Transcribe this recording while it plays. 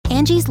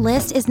Angie's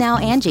List is now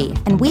Angie,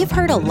 and we've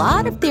heard a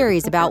lot of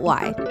theories about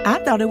why.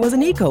 I thought it was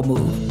an eco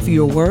move.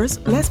 Fewer words,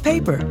 less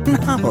paper.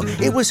 No,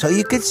 it was so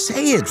you could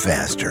say it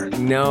faster.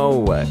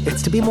 No,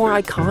 it's to be more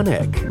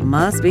iconic.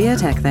 Must be a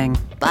tech thing.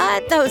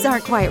 But those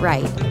aren't quite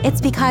right. It's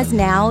because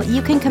now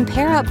you can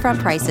compare upfront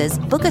prices,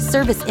 book a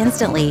service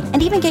instantly,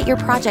 and even get your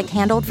project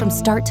handled from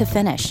start to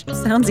finish.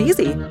 Sounds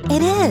easy.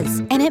 It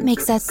is, and it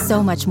makes us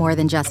so much more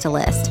than just a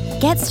list.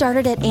 Get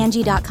started at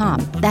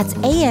Angie.com. That's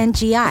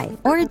ANGI,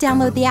 or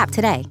download the app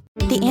today.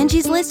 The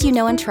Angie's List you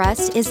know and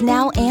trust is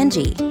now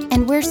Angie,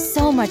 and we're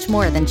so much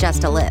more than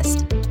just a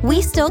list.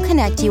 We still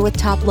connect you with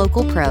top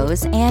local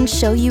pros and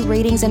show you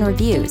ratings and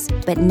reviews,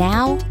 but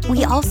now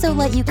we also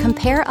let you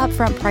compare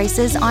upfront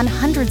prices on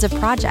hundreds of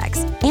projects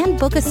and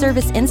book a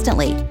service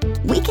instantly.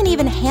 We can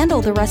even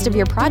handle the rest of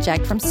your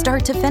project from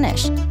start to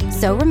finish.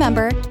 So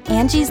remember,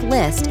 Angie's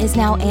List is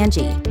now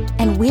Angie,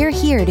 and we're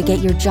here to get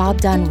your job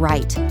done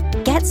right.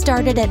 Get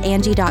started at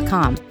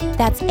Angie.com.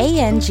 That's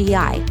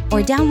ANGI,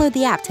 or download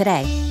the app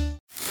today.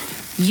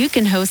 You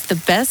can host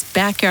the best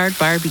backyard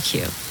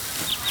barbecue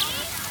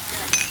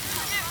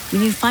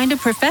when you find a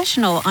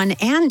professional on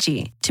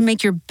Angie to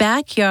make your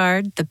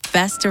backyard the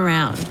best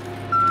around.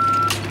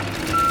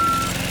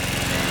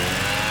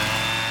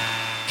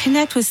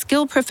 Connect with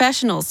skilled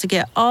professionals to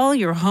get all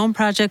your home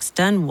projects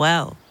done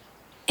well.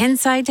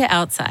 Inside to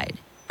outside,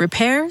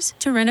 repairs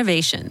to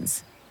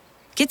renovations.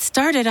 Get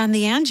started on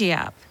the Angie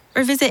app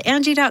or visit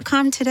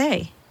Angie.com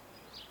today.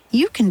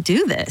 You can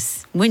do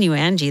this when you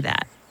Angie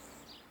that.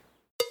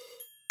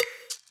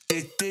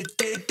 Dudes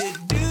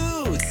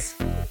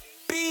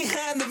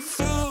behind the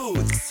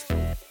foods.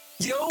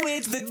 Yo,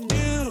 it's the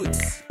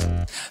dudes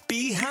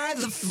behind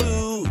the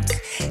foods.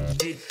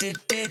 Dudes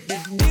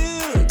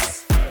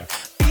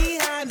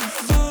behind the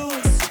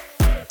foods.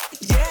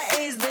 Yeah,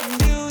 it's the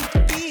dudes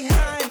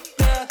behind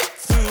the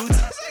foods.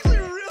 That's actually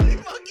really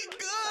fucking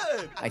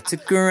good. I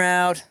took her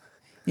out.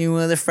 It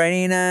was a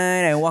Friday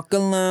night. I walk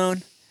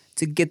alone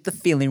to get the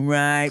feeling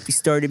right. We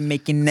started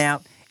making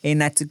out,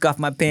 and I took off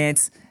my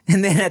pants.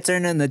 And then I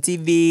turned on the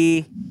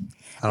TV.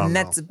 And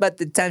that's about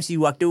the time she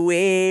walked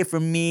away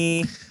from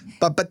me.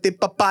 23. What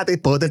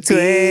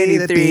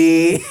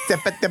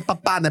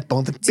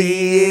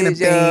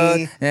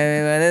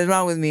is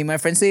wrong with me? My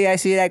friends say I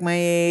should act my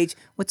age.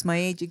 What's my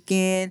age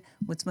again?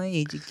 Who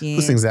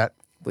sings that?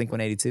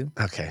 Blink-182.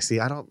 Okay,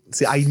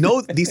 I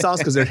know these songs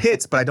because they're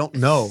hits, but I don't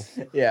know.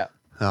 Yeah.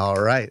 All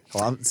right.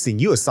 Well, I'm singing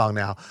you a song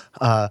now.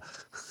 All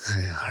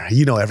right,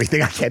 you know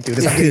everything. I can't do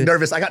this. I'm getting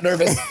nervous. I got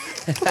nervous.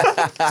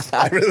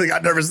 I really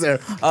got nervous there.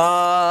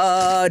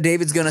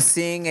 David's gonna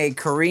sing a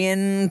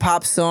Korean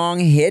pop song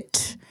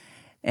hit,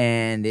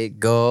 and it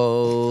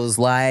goes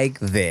like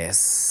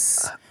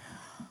this.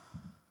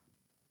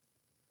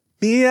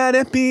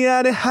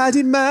 미안해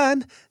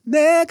하지만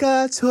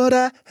내가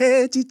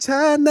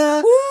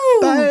초라해지잖아.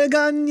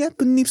 빨간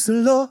예쁜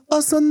입술로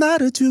어서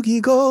나를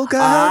죽이고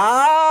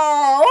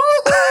가.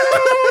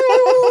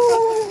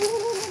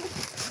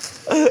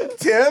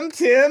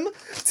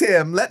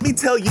 Tim, let me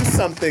tell you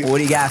something. What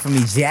do you got for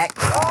me, Jack?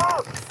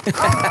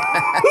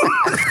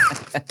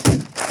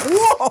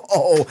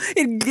 Whoa!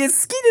 It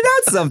skeeted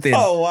out something.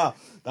 Oh, wow.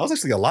 That was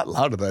actually a lot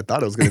louder than I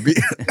thought it was going to be.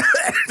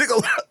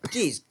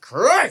 Jeez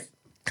Christ.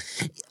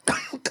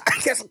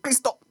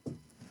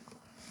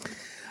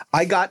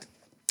 I got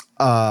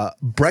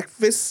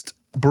breakfast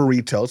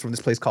burritos from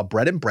this place called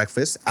Bread and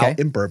Breakfast out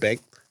in Burbank.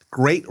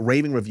 Great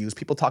raving reviews.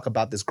 People talk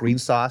about this green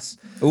sauce.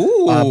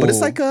 Ooh. But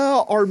it's like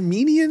a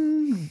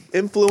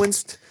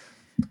Armenian-influenced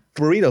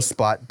burrito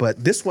spot.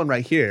 But this one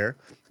right here,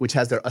 which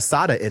has their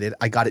asada in it,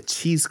 I got it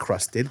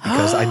cheese-crusted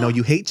because I know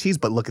you hate cheese,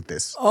 but look at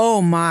this.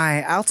 Oh,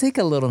 my. I'll take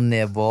a little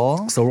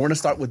nibble. So we're going to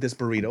start with this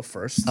burrito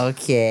first.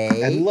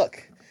 Okay. And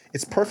look,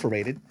 it's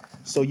perforated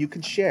so you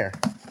can share.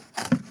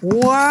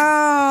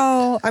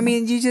 Wow. I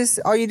mean,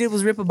 all you did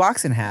was rip a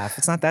box in half.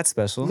 It's not that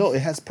special. No,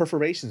 it has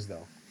perforations,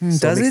 though. So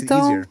does it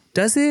though? Easier.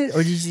 Does it?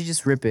 Or did you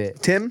just rip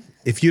it? Tim,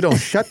 if you don't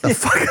shut the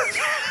fuck up.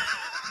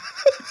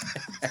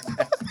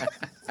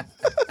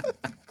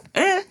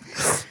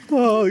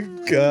 Oh,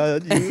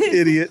 God, you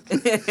idiot.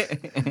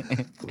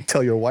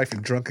 Tell your wife you're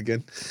drunk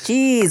again.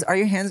 Jeez, are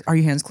your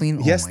hands clean?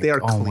 Yes, they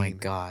are clean. Oh, my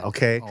God.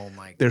 Okay? Oh,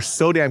 my God. They're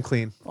so damn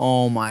clean.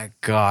 Oh, my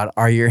God.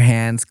 Are your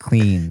hands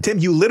clean? Tim,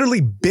 you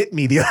literally bit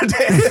me the other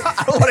day.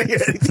 I don't want to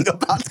hear anything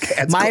about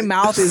hands. My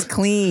mouth is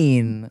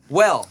clean.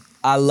 Well,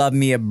 I love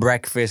me a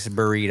breakfast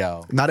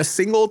burrito. Not a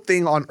single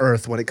thing on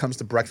earth when it comes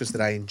to breakfast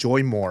that I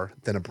enjoy more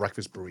than a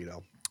breakfast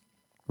burrito.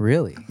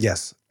 Really?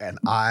 Yes. And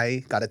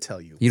I got to tell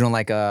you. You don't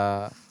like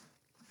a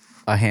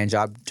hand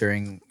job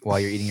while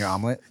you're eating your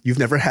omelet? You've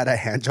never had a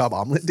hand job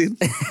omelet, dude?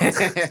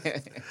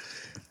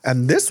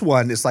 And this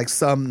one is like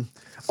some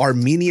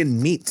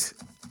Armenian meat.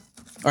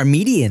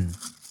 Armenian?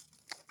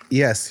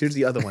 Yes. Here's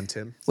the other one,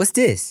 Tim. What's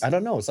this? I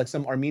don't know. It's like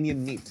some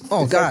Armenian meat.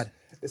 Oh, God.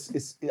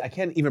 I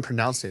can't even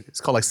pronounce it. It's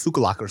called like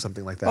sukalak or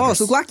something like that. Oh,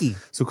 sukalaki.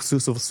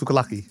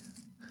 Sukalaki.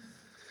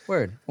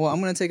 Word. Well,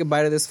 I'm going to take a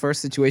bite of this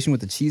first situation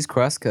with the cheese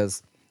crust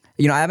because,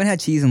 I haven't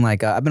had cheese in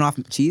I've been off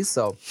cheese,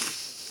 so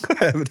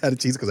I haven't had a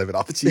cheese because I've been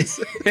off the cheese.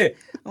 I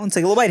want to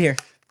take a little bite here.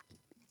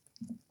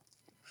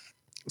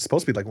 It's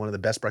supposed to be like one of the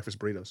best breakfast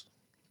burritos.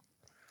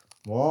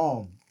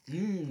 Wow.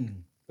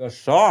 The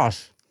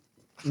sauce.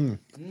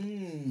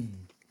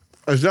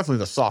 It's definitely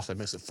the sauce that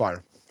makes it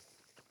fire.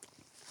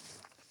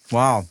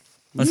 Wow.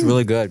 That's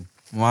really good.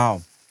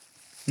 Wow.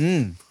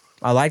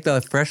 I like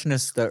the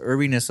freshness, the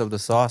herbiness of the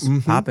sauce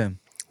popping.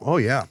 Oh,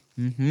 yeah.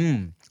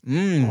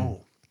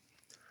 Oh.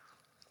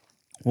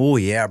 Oh,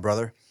 yeah,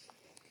 brother.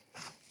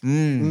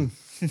 Oh,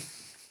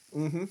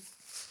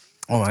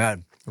 my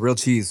God. Real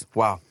cheese.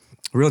 Wow.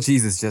 Real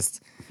cheese is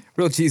just,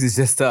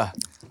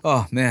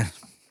 oh, man.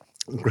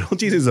 Grilled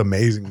cheese is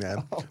amazing,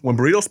 man. When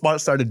Burrito Spot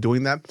started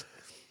doing that,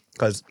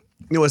 because,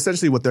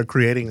 essentially what they're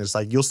creating is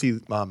like, you'll see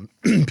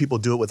people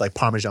do it with like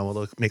Parmesan.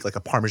 They'll make like a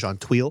Parmesan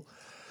tuile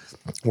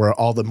where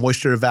all the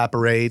moisture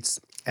evaporates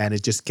and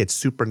it just gets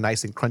super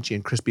nice and crunchy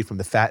and crispy from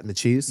the fat and the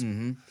cheese.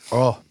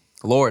 Oh,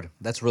 Lord,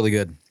 that's really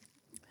good.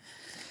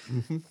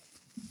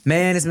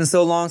 Man, it's been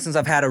so long since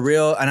I've had a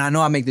real, and I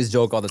know I make this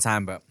joke all the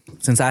time, but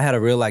since I had a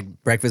real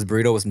like breakfast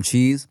burrito with some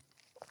cheese,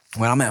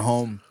 when I'm at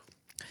home,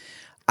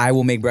 I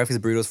will make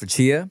breakfast burritos for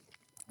Chia,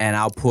 and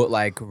I'll put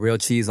like real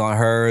cheese on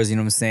hers, you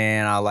know what I'm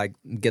saying? I'll like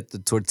get the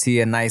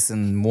tortilla nice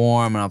and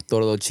warm, and I'll throw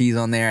a little cheese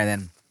on there, and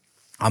then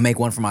I'll make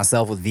one for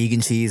myself with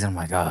vegan cheese, and I'm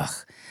like, ugh.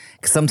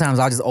 Because sometimes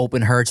I'll just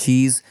open her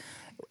cheese,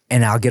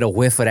 and I'll get a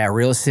whiff of that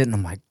real shit, and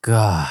I'm like,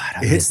 God,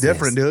 it hits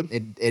different, dude.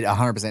 It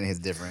 100% hits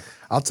different.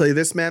 I'll tell you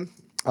this, man.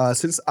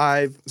 Since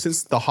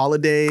the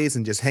holidays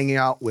and just hanging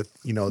out with,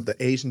 the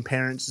Asian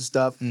parents and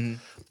stuff,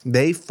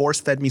 they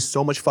force-fed me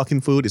so much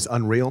fucking food. It's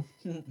unreal.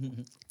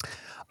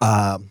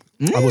 I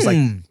was like,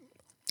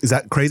 is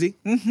that crazy?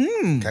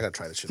 Okay, I gotta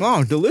try this shit.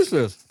 Oh,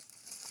 delicious.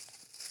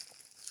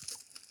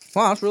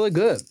 Wow, that's really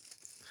good.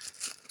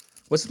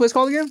 What's this place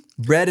called again?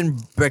 Bread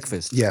and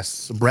Breakfast.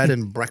 Yes, bread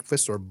and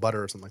breakfast or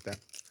butter or something like that.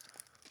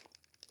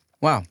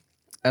 Wow,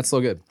 that's so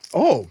good.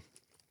 Oh,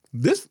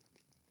 this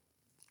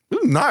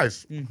is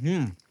nice.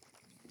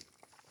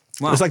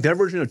 Wow. It's like their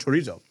version of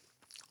chorizo.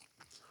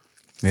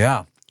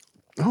 Yeah.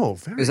 Oh,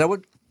 very. Is that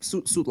what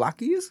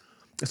souvlaki is?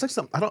 It's like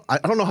some. I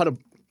don't know how to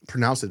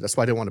pronounce it. That's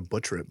why I didn't want to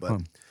butcher it.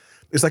 But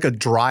it's like a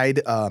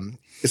dried.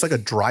 It's like a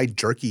dried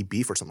jerky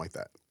beef or something like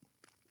that.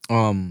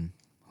 Hold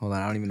on.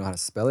 I don't even know how to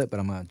spell it, but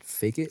I'm gonna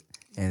fake it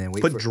and then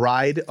wait. Put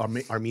dried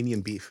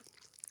Armenian beef.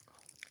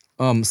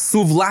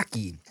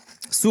 Souvlaki.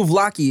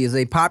 Souvlaki is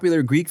a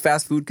popular Greek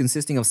fast food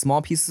consisting of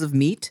small pieces of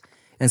meat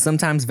and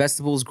sometimes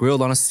vegetables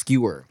grilled on a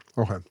skewer.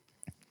 Okay.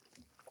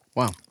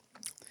 Wow.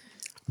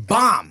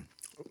 Bomb.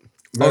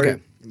 Okay.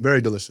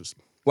 Very delicious.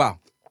 Wow.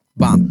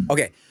 Bomb.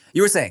 Okay.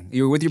 You were saying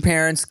you were with your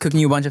parents cooking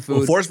you a bunch of food.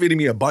 Well, force feeding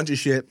me a bunch of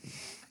shit.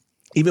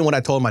 Even when I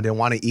told them I didn't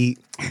want to eat,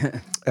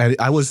 and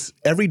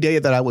every day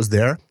that I was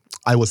there,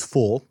 I was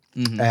full,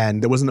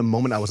 and there wasn't a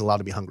moment I was allowed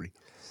to be hungry.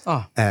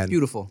 Oh, And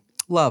beautiful.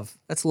 Love.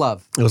 That's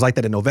love. It was like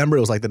that in November.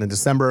 It was like that in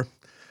December.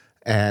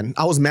 And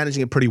I was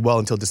managing it pretty well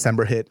until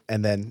December hit.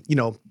 And then,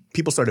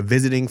 people started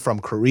visiting from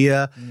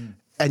Korea.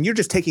 And you're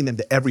just taking them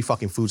to every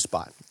fucking food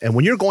spot. And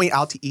when you're going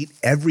out to eat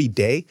every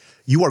day,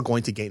 you are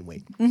going to gain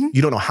weight.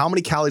 You don't know how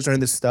many calories are in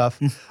this stuff.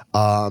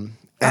 How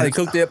they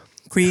cooked it,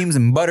 creams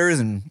and butters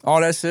and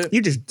all that shit.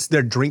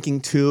 They're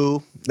drinking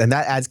too. And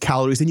that adds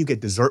calories. Then you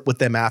get dessert with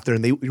them after.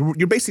 And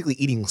you're basically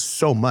eating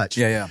so much.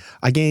 Yeah.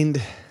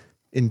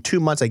 In 2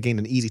 months, I gained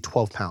an easy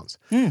 12 pounds,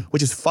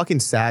 which is fucking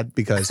sad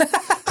because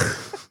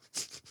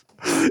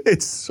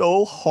it's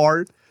so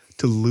hard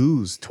to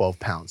lose 12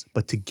 pounds,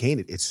 but to gain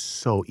it, it's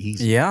so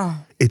easy. Yeah.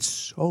 It's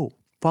so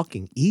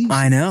fucking easy.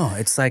 I know.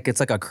 It's like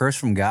a curse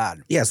from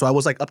God. Yeah, so I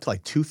was like up to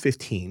like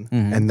 215,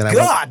 and then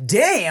God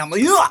damn,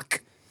 yuck.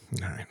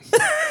 All right.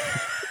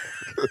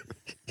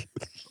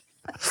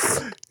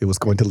 It was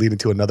going to lead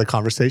into another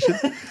conversation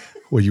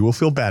where you will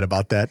feel bad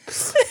about that.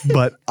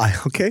 But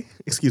okay,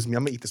 excuse me,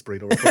 I'm gonna eat this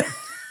burrito real quick.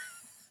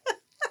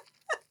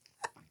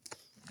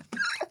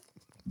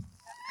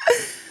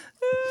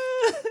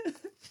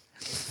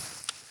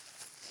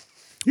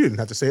 You didn't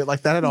have to say it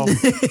like that at all.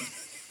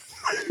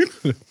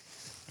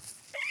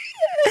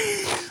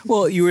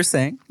 Well, you were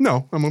saying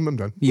No, I'm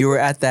done. you were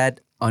at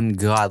that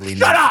ungodly.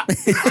 Shut up!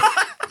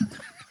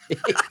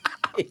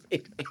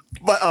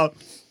 But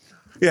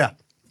yeah.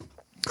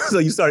 So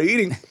you started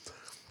eating,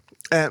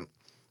 and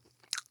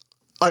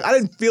like I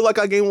didn't feel like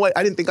I gained weight.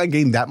 I didn't think I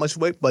gained that much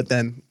weight, but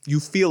then you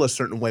feel a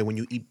certain way when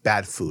you eat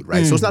bad food,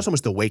 right? So it's not so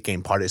much the weight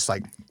gain part. It's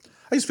like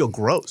I just feel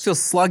gross. You feel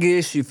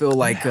sluggish. You feel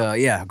like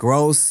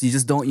gross. You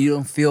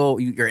don't feel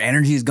your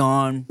energy is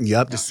gone.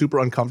 Yep, just super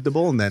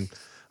uncomfortable. And then I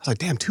was like,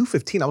 damn,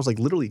 215. I was like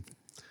literally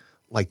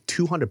like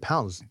 200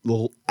 pounds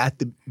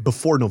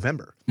before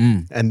November.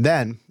 And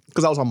then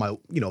because I was on my,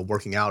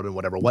 working out and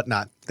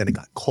whatnot. Then it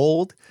got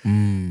cold.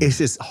 It's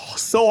just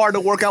so hard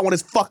to work out when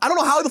it's I don't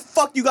know how the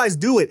fuck you guys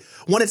do it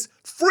when it's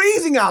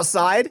freezing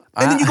outside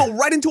and then you go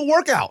right into a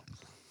workout.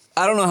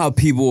 I don't know how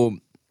people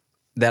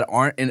that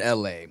aren't in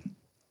LA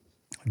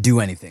do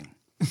anything.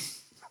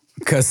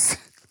 Because,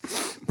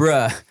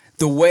 bruh,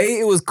 the way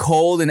it was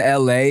cold in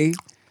LA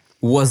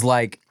was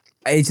like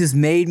it just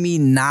made me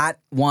not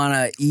want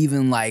to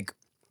even like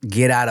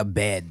get out of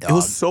bed, dog. It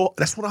was so,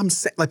 that's what I'm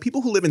saying. Like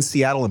people who live in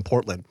Seattle and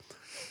Portland,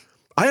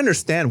 I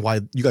understand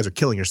why you guys are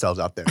killing yourselves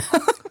out there.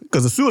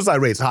 Because the suicide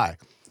rate's high.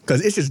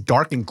 Because it's just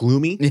dark and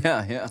gloomy.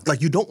 Yeah.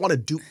 Like you don't want to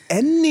do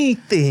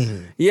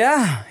anything.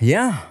 Yeah.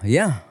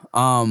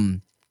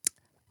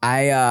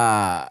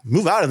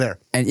 Move out of there.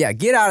 And yeah,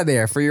 get out of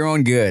there for your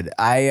own good.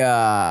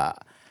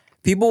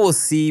 People will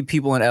see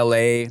people in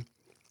LA,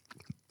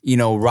 you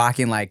know,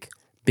 rocking like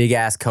big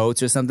ass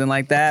coats or something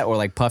like that, or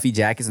like puffy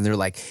jackets, and they're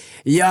like,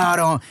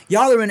 y'all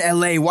are in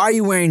LA, why are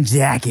you wearing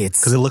jackets?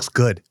 Because it looks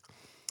good.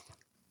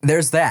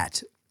 There's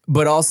that.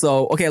 But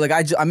also, okay, like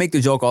I make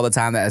the joke all the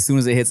time that as soon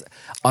as it hits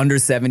under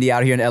 70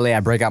 out here in LA, I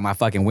break out my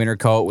fucking winter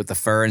coat with the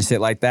fur and shit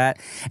like that.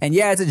 And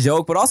yeah, it's a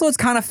joke, but also it's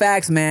kind of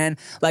facts, man.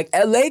 Like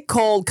LA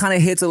cold kind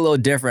of hits a little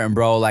different,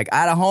 bro. Like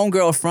I had a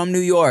homegirl from New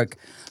York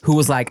who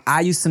was like,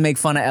 I used to make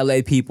fun of LA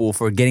people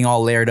for getting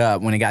all layered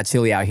up when it got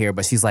chilly out here,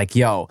 but she's like,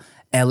 yo,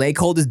 LA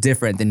cold is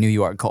different than New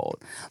York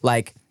cold.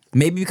 Like,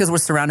 maybe because we're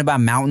surrounded by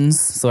mountains,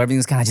 so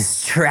everything's kind of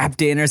just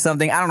trapped in or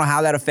something. I don't know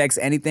how that affects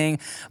anything.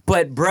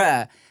 But,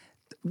 bruh,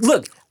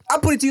 look, I'll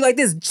put it to you like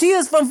this. She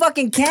is from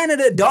fucking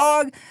Canada,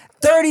 dog.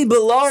 30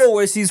 below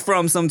where she's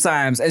from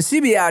sometimes. And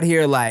she be out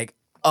here like,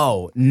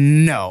 oh,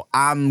 no,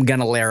 I'm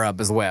gonna layer up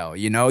as well,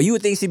 you know? You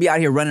would think she'd be out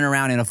here running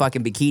around in a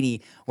fucking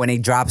bikini when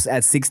it drops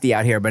at 60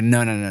 out here, but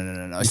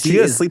no.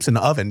 She sleeps in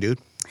the oven, dude.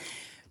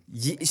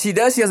 She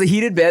does. She has a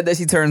heated bed that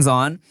she turns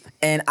on.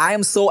 And I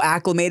am so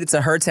acclimated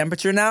to her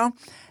temperature now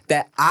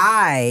that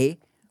I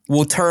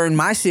will turn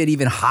my shit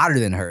even hotter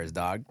than hers,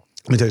 dog.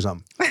 Let me tell you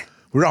something.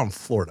 We're out in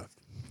Florida.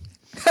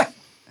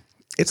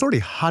 It's already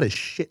hot as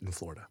shit in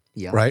Florida.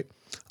 Yeah. Right?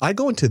 I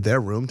go into their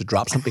room to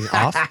drop something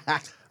off.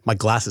 My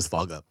glasses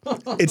fog up.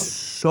 It's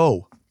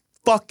so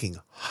fucking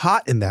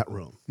hot in that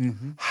room.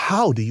 Mm-hmm.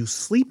 How do you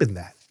sleep in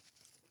that?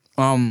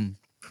 When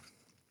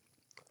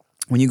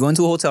you go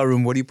into a hotel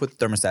room, what do you put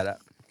the thermostat at?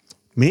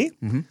 Me?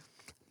 Mm-hmm.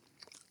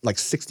 Like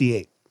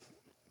 68.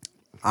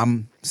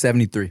 I'm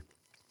 73.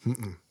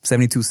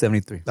 72,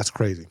 73. That's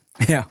crazy.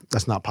 Yeah.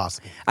 That's not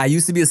possible. I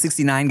used to be a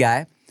 69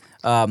 guy.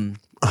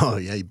 Oh,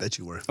 yeah, you bet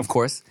you were. Of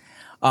course.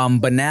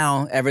 But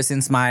now, ever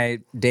since my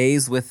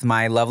days with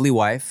my lovely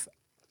wife,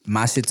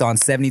 my shit's on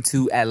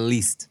 72 at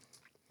least.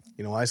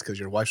 You know why? It's because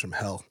your wife's from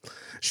hell.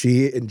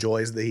 She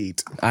enjoys the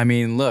heat. I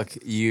mean, look,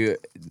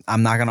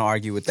 I'm not going to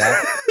argue with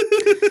that.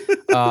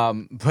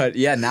 But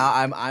yeah, now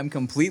I'm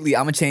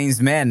a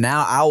changed man.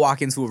 Now I'll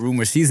walk into a room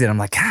where she's in. I'm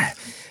like, God,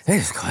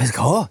 it's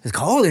cold. It's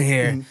cold in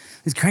here. Mm-hmm.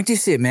 Let's crank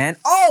this shit, man.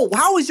 Oh,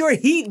 how was your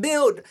heat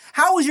bill?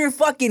 How was your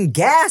fucking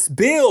gas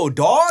bill,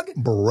 dog?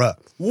 Bruh.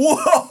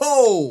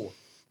 Whoa.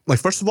 Like,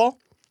 first of all,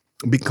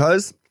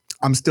 because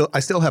I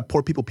still have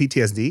poor people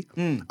PTSD,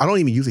 I don't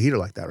even use a heater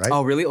like that, right?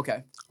 Oh, really?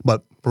 Okay.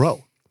 But,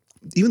 bro,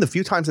 even the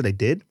few times that I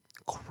did,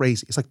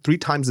 crazy. It's like 3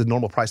 times the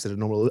normal price that it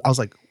normally. I was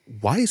like,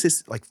 why is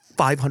this like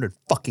 $500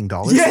 fucking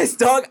dollars? Yes,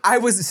 dog. I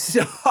was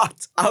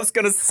shocked. I was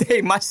gonna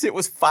say my shit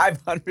was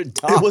 $500.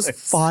 It was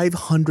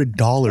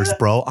 $500,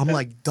 bro. I'm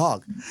like,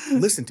 dog,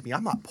 listen to me.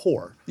 I'm not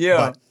poor. Yeah.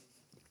 But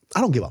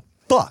I don't give a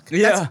fuck.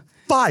 Yeah.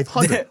 That's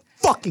 $500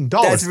 fucking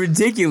dollars. That's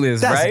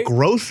ridiculous, That's right?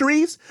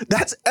 groceries.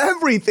 That's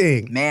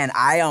everything. Man,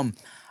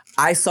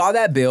 I saw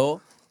that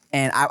bill.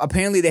 And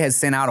apparently they had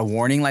sent out a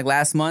warning like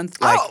last month.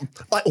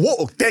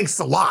 Whoa, thanks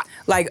a lot.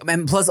 Like,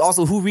 and plus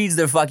also, who reads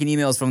their fucking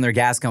emails from their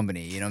gas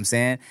company? You know what I'm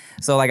saying?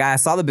 So like, I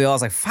saw the bill. I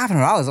was like,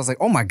 $500. I was like,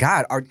 oh my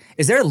God,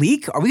 is there a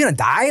leak? Are we gonna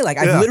die? Like,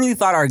 I literally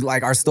thought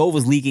our stove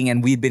was leaking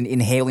and we'd been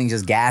inhaling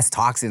just gas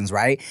toxins,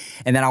 right?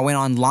 And then I went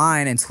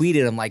online and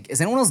tweeted, I'm like,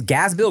 is anyone else's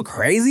gas bill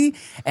crazy?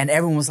 And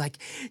everyone was like,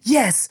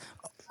 yes.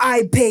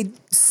 I paid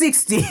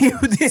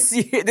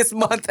 $60 this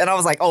month, and I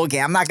was like, oh, okay,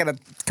 I'm not gonna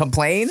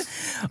complain.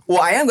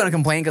 Well, I am gonna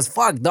complain because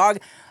fuck, dog.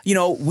 You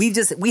know, we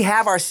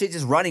have our shit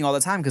just running all the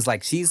time because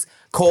like she's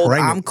cold,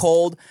 Pregnant. I'm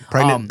cold,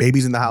 Pregnant,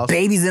 babies in the house.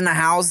 babies in the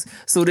house.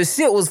 So the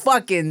shit was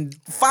fucking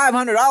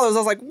 $500. I was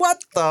like,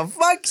 what the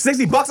fuck?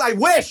 $60, I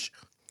wish.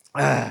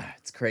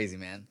 It's crazy,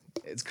 man.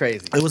 It's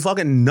crazy. It was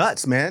fucking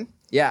nuts, man.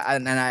 Yeah,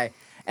 and then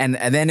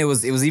it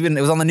was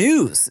on the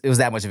news. It was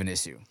that much of an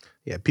issue.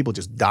 Yeah, people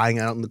just dying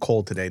out in the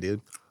cold today, dude.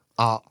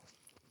 What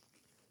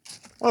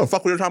the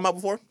fuck we were talking about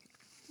before?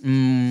 So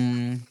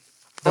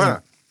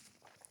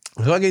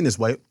I gained this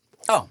weight.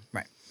 Oh,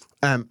 right.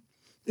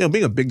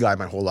 Being a big guy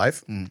my whole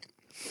life, I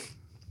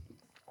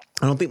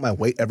don't think my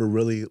weight ever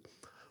really,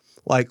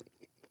 like,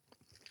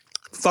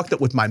 fucked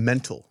up with my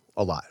mental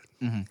a lot,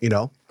 you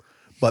know?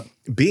 But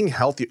being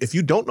healthy, if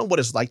you don't know what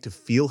it's like to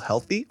feel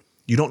healthy,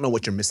 you don't know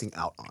what you're missing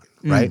out on,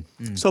 right?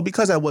 So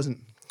because I wasn't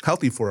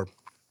healthy for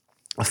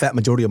a fat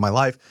majority of my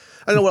life,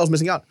 I didn't know what I was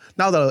missing out.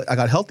 Now that I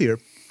got healthier,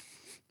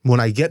 when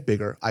I get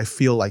bigger, I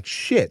feel like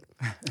shit,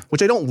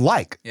 which I don't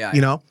like, you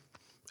know?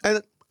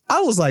 And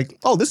I was like,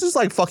 oh, this is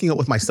like fucking up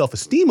with my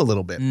self-esteem a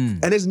little bit.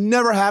 And it's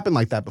never happened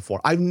like that before.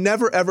 I've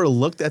never, ever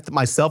looked at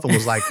myself and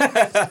was like,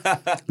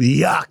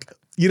 yuck,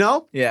 you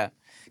know? Yeah.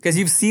 Because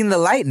you've seen the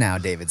light now,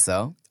 David,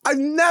 so? I've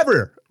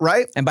never,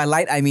 right? And by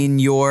light, I mean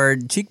your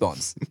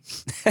cheekbones.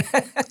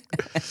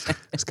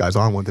 This guy's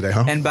on one today,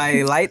 huh? And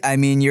by light, I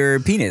mean your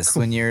penis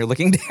when you're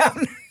looking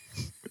down.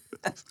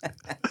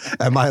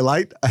 And by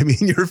light, I mean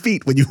your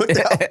feet when you look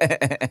down.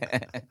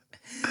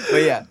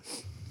 But yeah.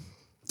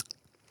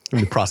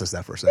 Let me process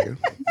that for a second.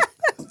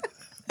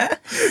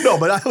 No,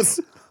 but I was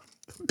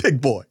big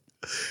boy.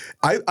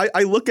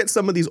 I look at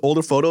some of these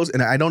older photos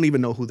and I don't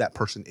even know who that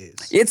person is.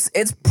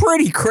 It's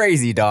pretty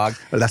crazy, dog.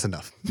 But that's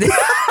enough.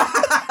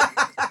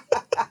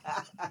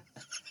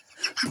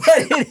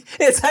 But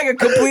it's like a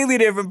completely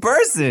different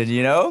person,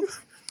 you know?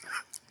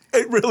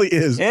 It really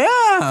is.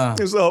 Yeah.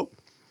 And so,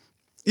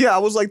 yeah, I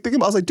was like thinking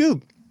about, I was like,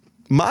 dude,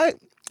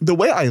 the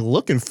way I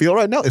look and feel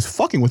right now is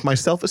fucking with my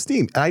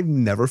self-esteem. And I've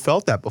never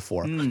felt that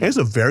before. And it's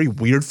a very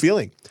weird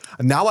feeling.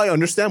 And now I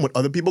understand what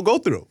other people go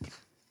through.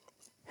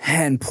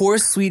 And poor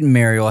sweet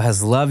Mariel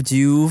has loved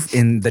you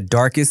in the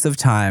darkest of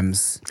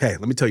times. Hey,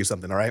 let me tell you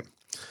something, all right?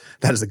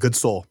 That is a good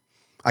soul.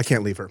 I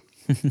can't leave her.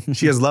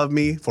 She has loved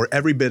me for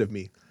every bit of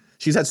me.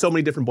 She's had so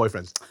many different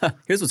boyfriends.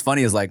 Here's what's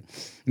funny is like,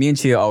 me and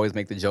Chia always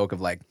make the joke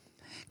of like,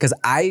 because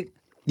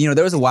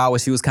there was a while where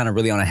she was kind of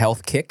really on a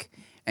health kick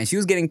and she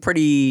was getting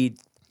pretty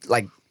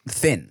like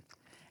thin.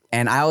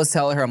 And I always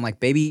tell her, I'm like,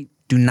 baby,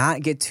 do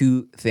not get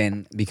too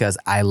thin because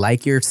I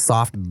like your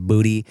soft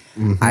booty.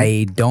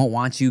 I don't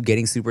want you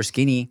getting super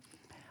skinny.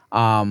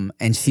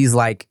 And she's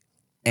like,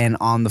 and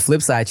on the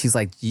flip side, she's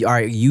like, all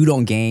right, you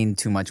don't gain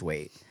too much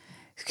weight.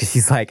 Because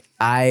she's like,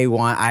 I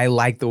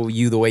like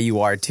you the way you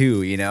are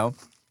too, you know?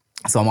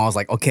 So I'm always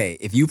like, okay,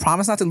 if you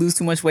promise not to lose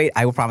too much weight,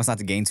 I will promise not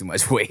to gain too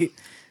much weight.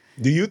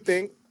 Do you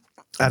think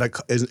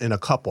in a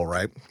couple,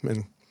 right?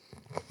 And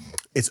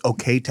it's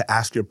okay to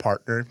ask your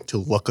partner to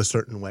look a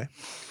certain way?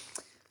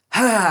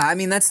 I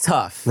mean, that's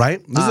tough.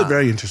 Right? This is a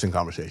very interesting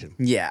conversation.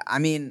 Yeah, I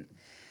mean,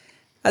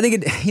 I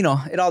think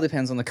it all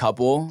depends on the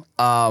couple.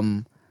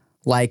 And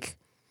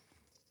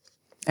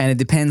it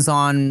depends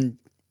on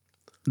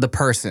the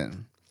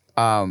person.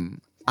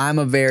 I'm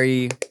a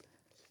very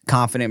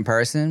confident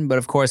person, but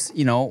of course,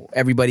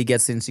 everybody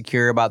gets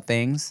insecure about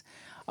things.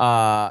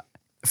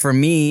 For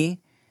me,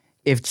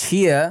 if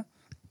Chia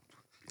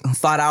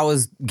thought I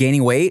was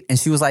gaining weight and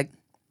she was like,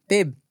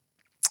 babe,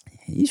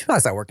 you should probably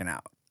start working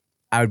out,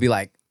 I would be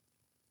like,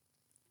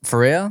 for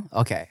real?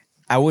 Okay.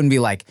 I wouldn't be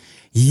like,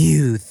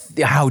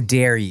 how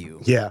dare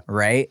you? Yeah.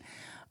 Right?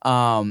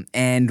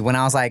 And when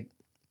I was like,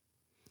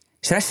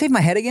 should I shave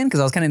my head again? Because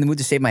I was kind of in the mood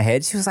to shave my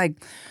head. She's like,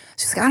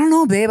 I don't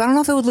know, babe. I don't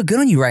know if it would look good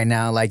on you right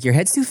now. Like, your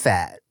head's too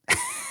fat.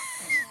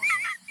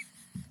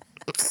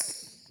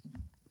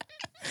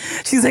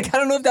 She's like, I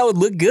don't know if that would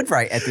look good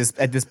right at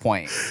this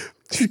point.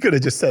 She could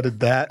have just said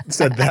that,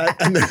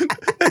 and then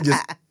and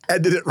just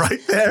ended it right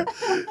there.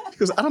 She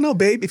goes, I don't know,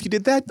 babe. If you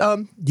did that,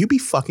 you'd be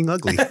fucking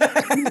ugly.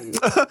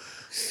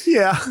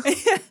 Yeah.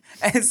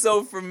 And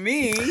so for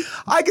me,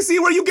 I can see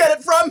where you get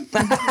it from.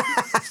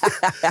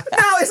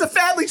 Now it's a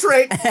family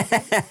trait.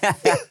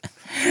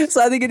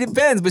 So I think it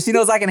depends, but she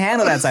knows I can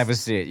handle that type of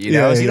shit, you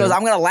know? Yeah, She knows yeah.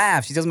 I'm going to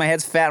laugh. She knows my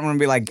head's fat. I'm going to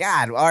be like,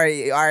 God, all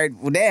right,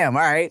 well, damn,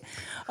 all right.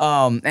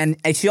 And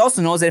she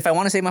also knows that if I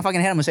want to shave my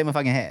fucking head, I'm going to shave my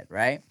fucking head,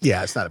 right?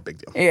 Yeah, it's not a big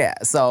deal. Yeah,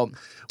 so.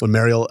 When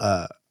Mariel,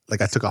 I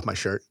took off my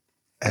shirt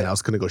and I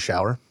was going to go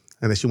shower.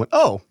 And then she went,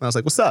 oh. And I was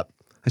like, what's up?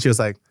 And she was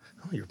like,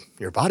 oh,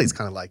 your body's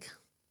kind of like,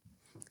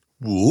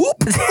 whoop.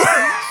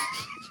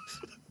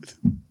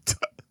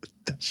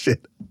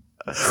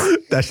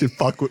 That shit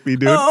fuck with me,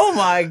 dude. Oh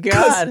my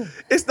God.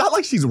 It's not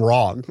like she's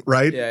wrong,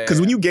 right? Yeah, Because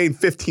yeah. when you gain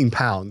 15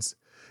 pounds,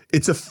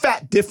 it's a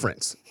fat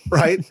difference,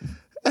 right?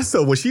 And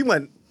so when she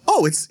went,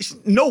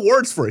 no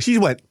words for it. She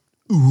went,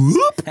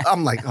 whoop.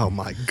 I'm like, oh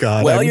my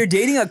God. Well, you're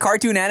dating a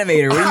cartoon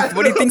animator.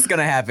 What do you think's going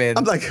to happen?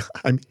 I'm like,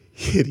 I'm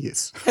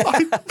hideous.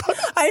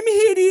 I'm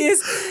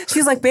hideous.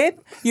 She's like, babe,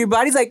 your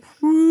body's like,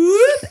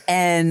 whoop.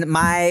 And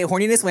my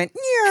horniness went,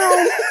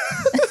 meow.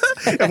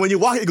 And when you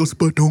walk, it goes,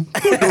 ba-dum,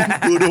 ba-dum,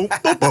 ba-dum,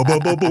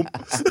 ba-ba-ba-ba-boom.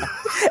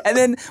 And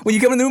then when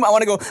you come in the room, I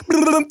want to go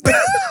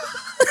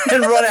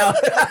and run out.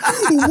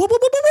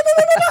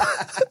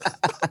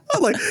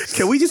 I'm like,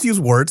 can we just use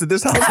words in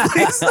this house,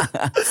 please?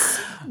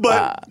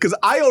 But because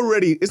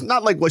it's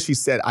not like what she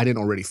said, I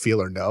didn't already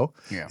feel or know.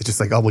 Yeah. It's just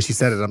like, when she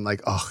said it, I'm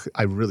like,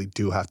 I really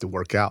do have to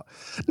work out.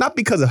 Not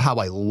because of how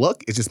I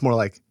look, it's just more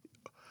like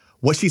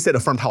what she said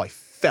affirmed how I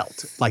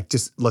felt, like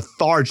just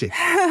lethargic,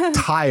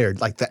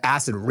 tired, like the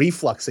acid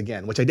reflux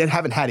again, which I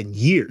haven't had in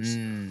years.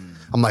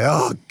 I'm like,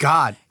 oh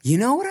God. You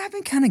know what I've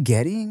been kind of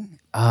getting?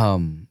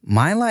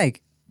 My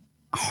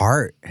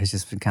heart has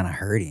just been kind of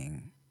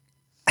hurting.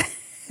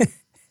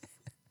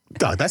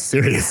 Dog, that's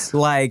serious.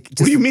 Like,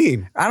 just, What do you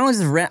mean? I don't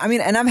know,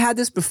 and I've had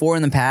this before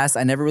in the past.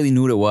 I never really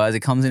knew what it was. It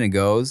comes and it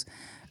goes.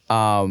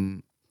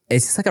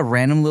 It's just like a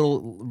random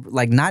little,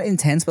 like not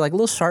intense, but like a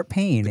little sharp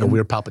pain. Like a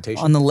weird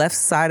palpitation. On the left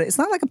side. It's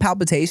not like a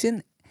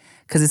palpitation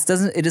because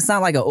it's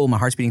not like my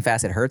heart's beating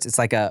fast, it hurts. It's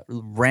like a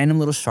random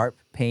little sharp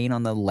pain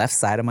on the left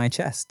side of my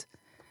chest.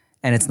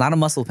 And it's not a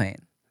muscle pain.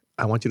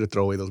 I want you to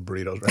throw away those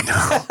burritos right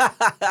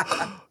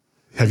now.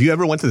 Have you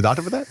ever went to the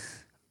doctor for that?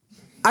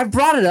 I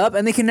brought it up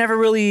and they can never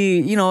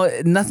really,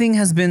 nothing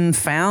has been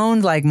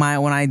found. Like when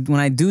I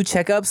do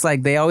checkups,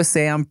 like they always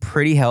say I'm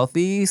pretty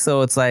healthy.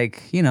 So it's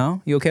like, you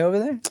okay over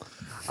there?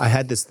 I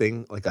had this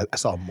thing, like I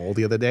saw a mole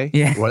the other day.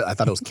 Yeah. Where I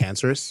thought it was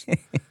cancerous.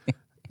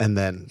 And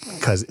then,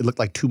 because it looked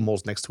like two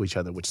moles next to each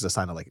other, which is a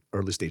sign of like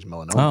early stage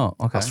melanoma.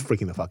 Oh, okay. I was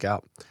freaking the fuck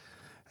out.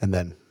 And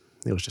then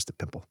it was just a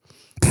pimple.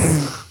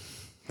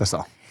 That's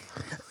all.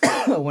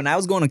 When I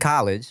was going to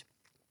college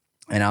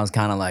and I was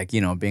kind of like,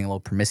 being a little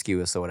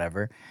promiscuous or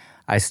whatever,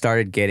 I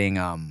started getting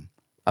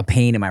a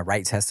pain in my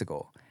right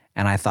testicle.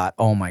 And I thought,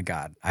 oh my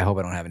God, I hope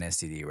I don't have an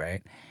STD,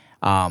 right?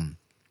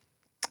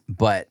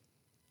 But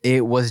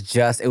it was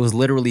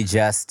literally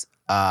just,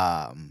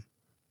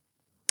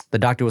 the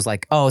doctor was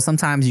like, oh,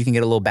 sometimes you can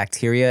get a little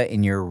bacteria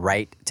in your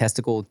right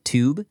testicle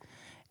tube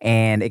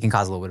and it can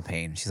cause a little bit of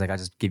pain. She's like, I'll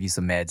just give you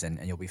some meds and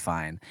you'll be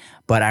fine.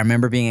 But I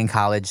remember being in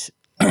college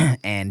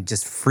and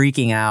just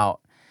freaking out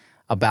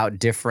about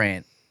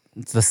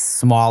the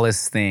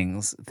smallest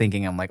things,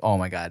 thinking I'm like, oh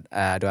my God, do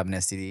I have an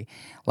STD?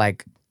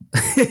 Like,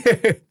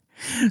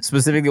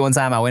 specifically one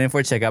time I went in for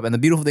a checkup, and the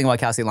beautiful thing about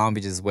Cal State Long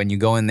Beach is when you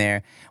go in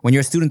there, when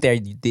you're a student there,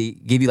 they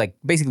give you like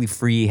basically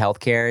free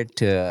healthcare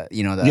to,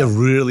 You have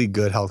really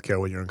good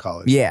healthcare when you're in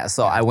college. Yeah,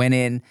 so I went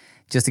in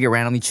just to get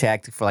randomly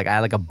checked for I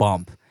had like a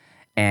bump.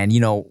 And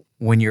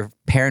when you're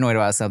paranoid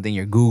about something,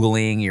 you're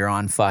Googling, you're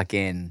on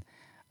fucking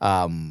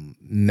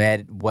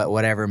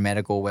whatever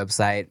medical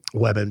website,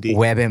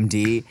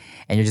 WebMD,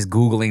 and you're just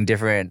Googling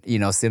different,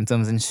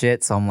 symptoms and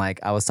shit. So I'm like,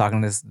 I was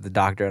talking to the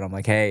doctor and I'm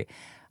like, hey,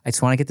 I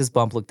just want to get this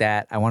bump looked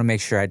at. I want to make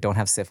sure I don't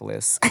have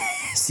syphilis.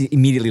 She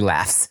immediately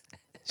laughs.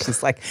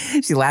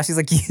 She laughs. She's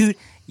like,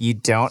 you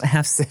don't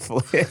have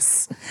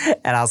syphilis.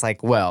 And I was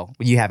like, well,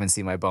 you haven't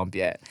seen my bump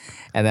yet.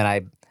 And then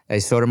I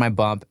showed her my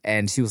bump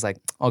and she was like,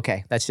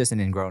 okay, that's just an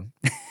ingrown.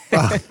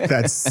 Oh,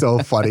 that's so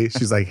funny.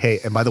 She's like, hey,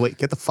 and by the way,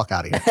 get the fuck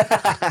out of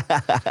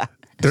here.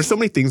 There's so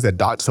many things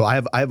that so I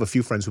have a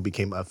few friends who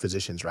became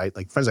physicians, right?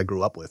 Like friends I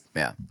grew up with.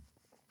 Yeah.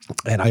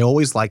 And I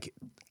always like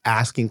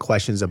asking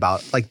questions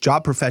about like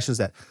job professions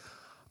that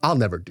I'll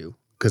never do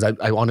because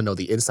I want to know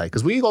the insight,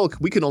 because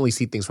we can only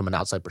see things from an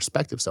outside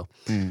perspective. So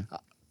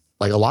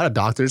like a lot of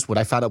doctors, what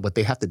I found out what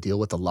they have to deal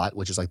with a lot,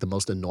 which is like the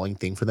most annoying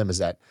thing for them, is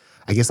that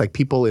I guess like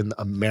people in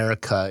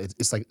America,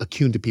 it's like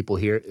acute to people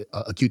here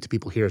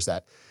is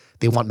that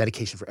they want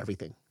medication for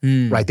everything,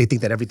 right? They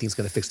think that everything's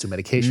going to fix through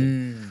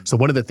medication. So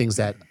one of the things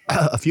that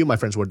a few of my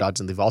friends who are doctors,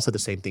 and they've all said the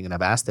same thing, and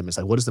I've asked them, is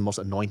like, what is the most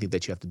annoying thing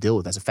that you have to deal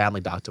with as a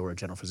family doctor or a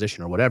general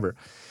physician or whatever,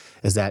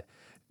 is that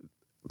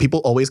people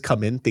always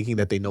come in thinking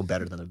that they know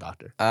better than the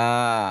doctor.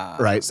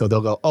 Right? So they'll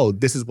go, oh,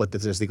 this is what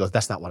this is. They go,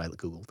 that's not what I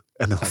Googled.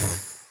 And they're like,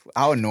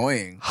 how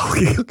annoying.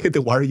 Okay,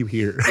 then why are you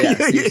here? Yeah,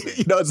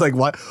 it's like,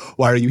 why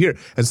are you here?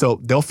 And so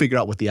they'll figure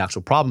out what the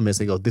actual problem is.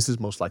 They go, this is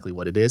most likely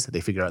what it is.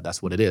 They figure out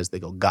that's what it is. They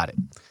go, got it.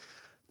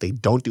 They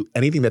don't do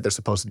anything that they're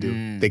supposed to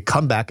do. They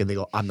come back and they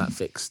go, I'm not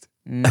fixed.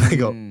 And I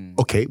go,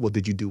 okay, well,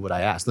 did you do what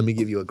I asked? Let me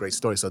give you a great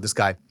story. So this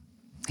guy.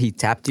 He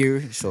tapped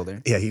your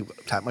shoulder. Yeah, he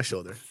tapped my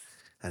shoulder.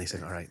 And he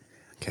said, all right,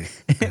 okay,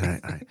 all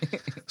right.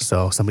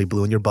 So somebody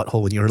blew in your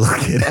butthole when you were a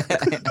little kid.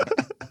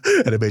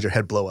 And it made your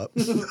head blow up.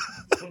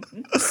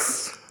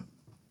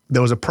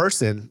 There was a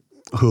person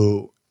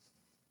who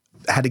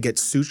had to get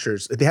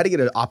sutures. They had to get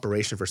an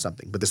operation for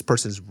something, but this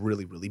person's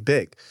really, really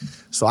big.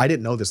 So I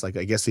didn't know this. Like,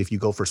 I guess if you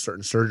go for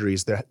certain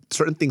surgeries,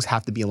 certain things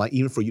have to be in line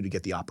even for you to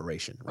get the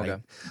operation, right?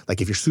 Okay.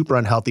 Like if you're super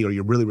unhealthy or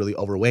you're really, really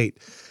overweight,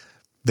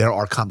 there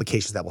are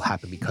complications that will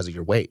happen because of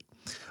your weight.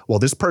 Well,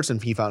 this person,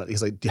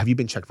 he's like, have you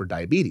been checked for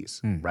diabetes,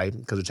 right?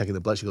 Because we're checking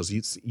the blood. She goes,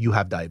 you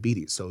have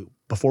diabetes. So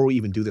before we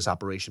even do this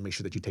operation, make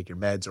sure that you take your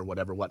meds or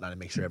whatnot, and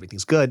make sure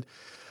everything's good.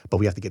 But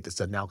we have to get this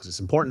done now because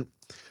it's important.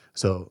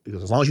 So he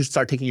goes, as long as you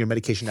start taking your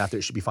medication after,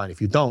 it should be fine. If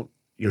you don't,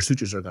 your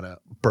sutures are going to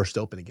burst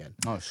open again.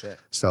 Oh, shit.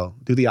 So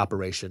do the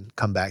operation,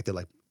 come back. They're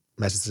like,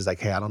 messages like,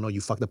 hey, I don't know,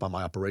 you fucked up on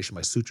my operation.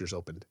 My sutures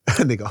opened.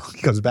 And he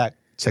comes back,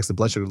 checks the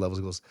blood sugar levels.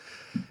 He goes,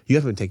 you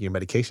haven't been taking your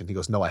medication. He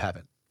goes, no, I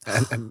haven't.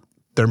 And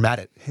they're mad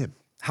at him.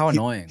 How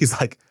annoying. He's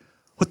like,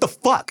 what the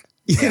fuck?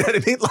 You know what I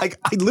mean? Like,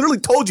 I literally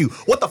told you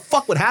what the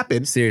fuck would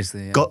happen.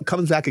 Seriously. Yeah.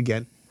 Comes back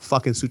again.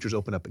 Fucking sutures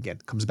open up again.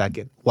 Comes back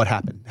in. What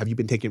happened? Have you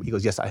been taking? He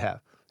goes, yes, I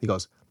have. He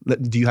goes,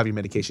 do you have your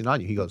medication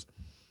on you? He goes,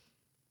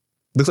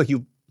 looks like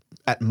you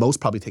at most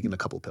probably taken a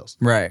couple of pills.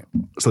 Right.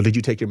 So did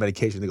you take your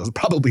medication? He goes,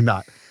 probably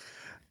not.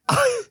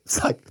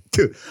 It's like,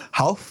 dude,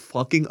 how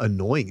fucking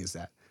annoying is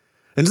that?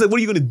 And it's like, what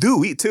are you gonna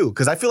do? Eat too?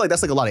 Because I feel like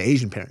that's like a lot of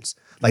Asian parents.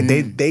 Like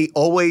they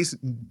always,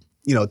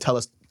 tell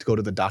us to go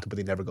to the doctor, but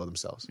they never go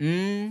themselves.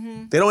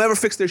 They don't ever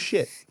fix their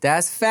shit.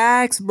 That's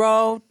facts,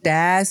 bro.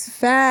 That's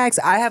facts.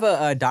 I have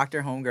a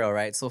doctor homegirl,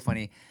 right? It's so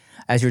funny.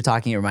 As you were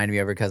talking, it reminded me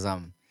of her because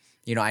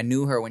I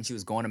knew her when she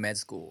was going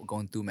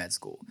through med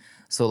school.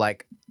 So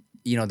like,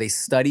 they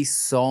study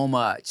so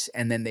much,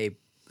 and then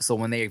so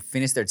when they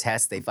finish their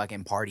tests, they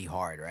fucking party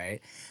hard,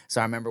 right?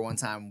 So I remember one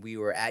time we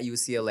were at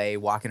UCLA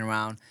walking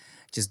around,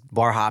 just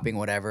bar hopping,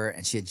 whatever,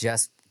 and she had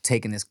just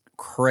taken this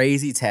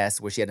crazy test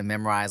where she had to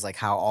memorize like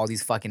how all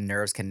these fucking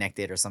nerves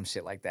connected or some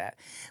shit like that.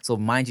 So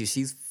mind you,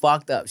 she's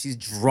fucked up. She's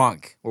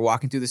drunk. We're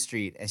walking through the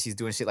street and she's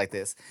doing shit like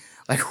this.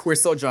 Like we're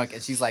so drunk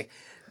and she's like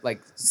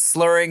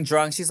slurring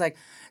drunk. She's like,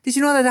 did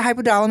you know that the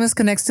hypothalamus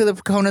connects to the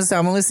conus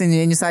abdominis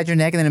inside your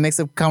neck and then it makes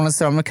the conus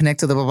abdominis connect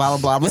to the blah, blah,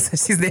 blah, blah.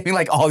 She's naming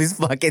like all these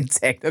fucking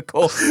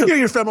technical.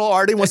 Your femoral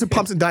artery, once it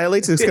pumps and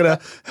dilates, it's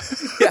gonna.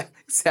 Yeah,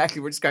 exactly.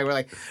 We're just going, we're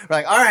like,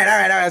 all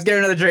right, let's get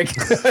another drink.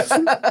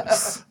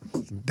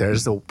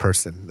 There's a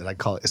person that I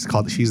call it. It's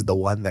called. She's the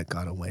one that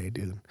got away,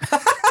 dude.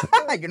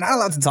 You're not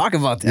allowed to talk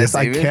about that. Yes,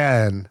 David. I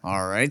can.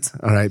 All right.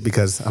 All right,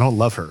 because I don't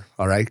love her.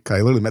 All right, 'cause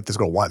I literally met this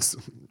girl once.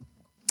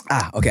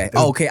 Okay.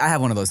 Oh, okay. I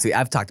have one of those too.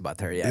 I've talked about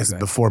her. Yeah. This is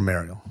before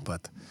Mariel,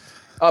 but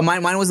Oh,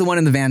 mine was the one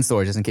in the van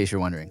store, just in case you're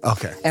wondering.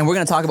 okay. And we're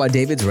gonna talk about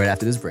David's right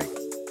after this break.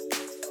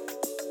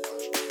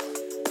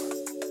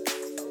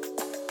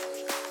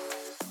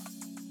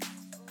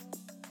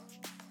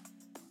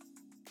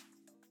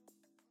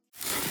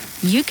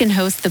 You can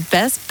host the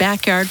best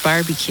backyard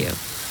barbecue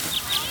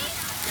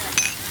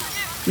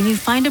when you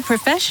find a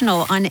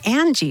professional on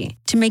Angie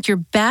to make your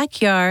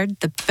backyard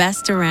the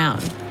best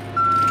around.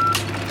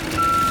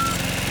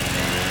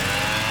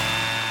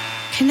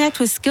 Connect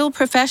with skilled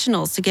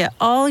professionals to get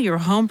all your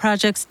home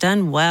projects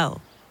done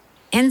well.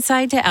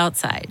 Inside to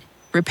outside,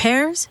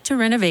 repairs to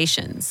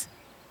renovations.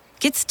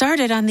 Get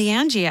started on the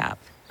Angie app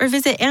or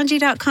visit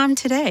Angie.com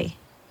today.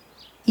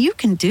 You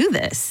can do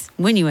this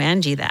when you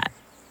Angie that.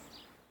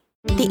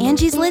 The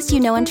Angie's List you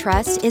know and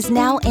trust is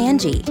now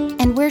Angie,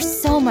 and we're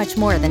so much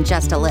more than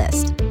just a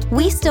list.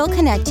 We still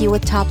connect you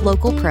with top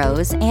local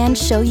pros and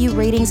show you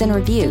ratings and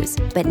reviews,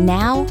 but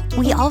now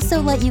we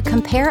also let you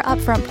compare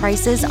upfront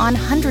prices on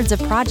hundreds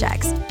of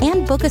projects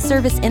and book a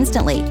service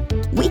instantly.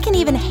 We can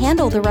even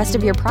handle the rest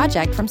of your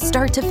project from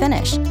start to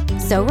finish.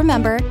 So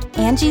remember,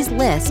 Angie's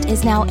List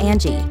is now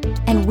Angie,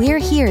 and we're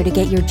here to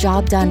get your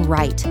job done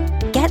right.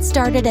 Get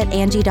started at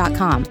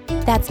Angie.com.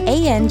 That's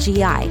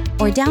ANGI,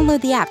 or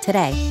download the app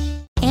today.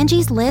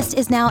 Angie's List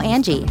is now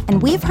Angie, and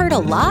we've heard a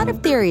lot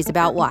of theories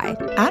about why.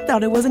 I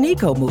thought it was an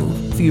eco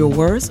move. Fewer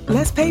words,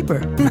 less paper.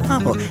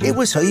 No, it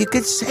was so you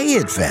could say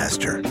it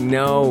faster.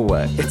 No,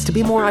 it's to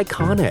be more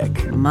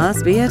iconic.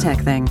 Must be a tech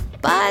thing.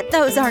 But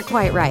those aren't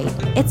quite right.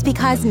 It's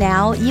because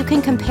now you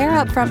can compare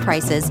upfront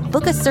prices,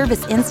 book a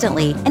service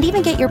instantly, and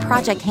even get your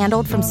project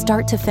handled from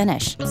start to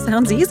finish.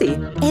 Sounds easy.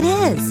 It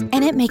is,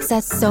 and it makes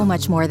us so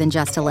much more than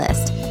just a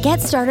list. Get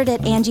started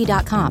at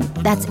Angie.com.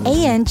 That's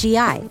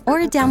ANGI, or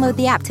download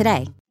the app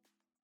today.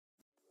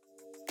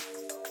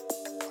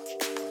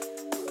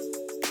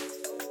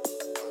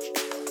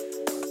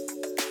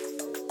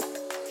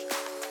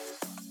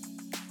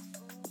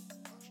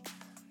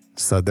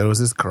 So there was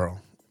this girl.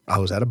 I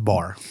was at a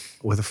bar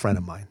with a friend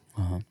of mine.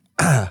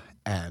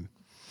 And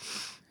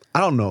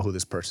I don't know who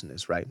this person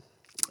is, right?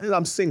 And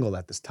I'm single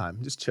at this time,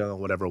 just chilling,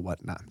 whatever,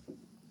 whatnot.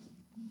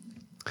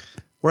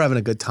 We're having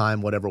a good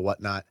time, whatever,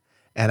 whatnot.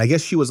 And I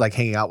guess she was like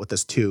hanging out with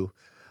us too,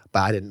 but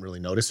I didn't really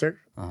notice her,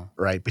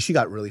 right? But she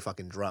got really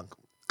fucking drunk.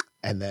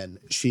 And then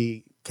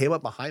she came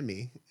up behind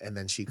me and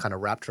then she kind of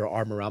wrapped her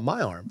arm around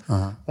my arm.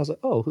 I was like,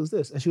 oh, who's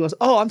this? And she goes,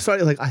 oh, I'm sorry.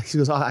 She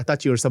goes, oh, I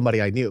thought you were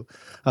somebody I knew.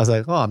 I was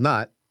like, oh, I'm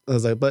not. I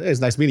was like, but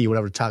it's nice meeting you,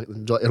 whatever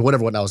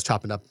when I was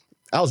chopping up.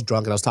 I was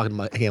drunk and I was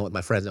hanging out with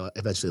my friends and I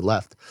eventually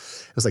left.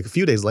 It was like a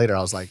few days later,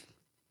 I was like,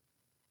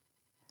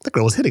 the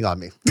girl was hitting on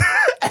me.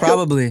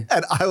 Probably.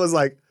 And I was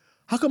like,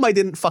 how come I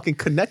didn't fucking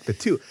connect the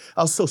two?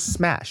 I was so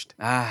smashed.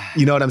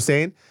 You know what I'm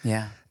saying?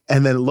 Yeah.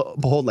 And then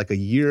behold, like a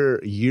year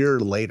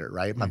later,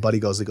 right? My buddy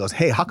goes,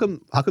 hey, how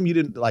come you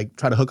didn't like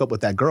try to hook up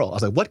with that girl? I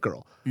was like, what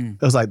girl? It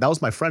was like, that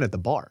was my friend at the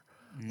bar.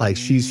 Like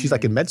she's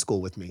like in med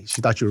school with me. She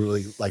thought you were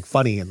really like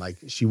funny and like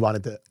she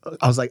wanted to.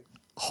 I was like,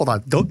 hold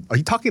on, are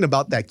you talking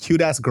about that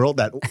cute ass girl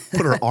that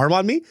put her arm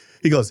on me?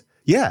 He goes,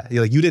 yeah.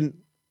 You're like, you didn't,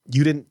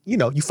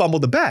 you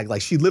fumbled the bag.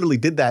 Like she literally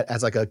did that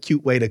as like a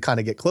cute way to kind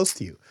of get close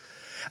to you.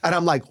 And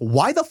I'm like,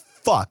 why the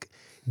fuck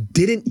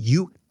didn't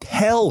you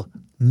tell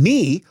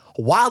me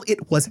while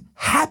it was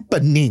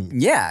happening?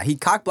 Yeah, he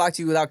cock blocked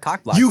you without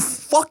cock blocking. You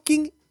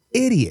fucking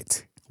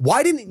idiot.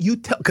 Why didn't you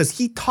tell? Because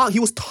he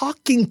was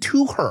talking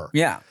to her.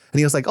 Yeah. And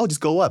he was like, oh,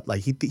 just go up.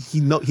 Like he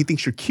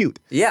thinks you're cute.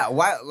 Yeah,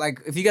 why?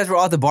 Like if you guys were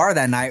all at the bar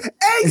that night.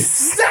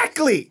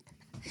 Exactly.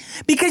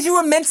 Because you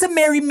were meant to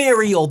marry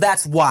Mariel,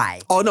 that's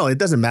why. Oh no, it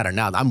doesn't matter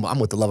now. I'm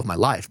with the love of my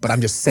life, but I'm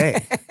just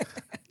saying.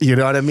 You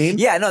know what I mean?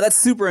 Yeah, no, that's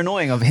super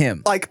annoying of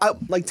him. Like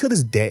to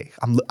this day,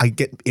 I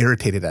get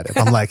irritated at it.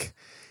 I'm like,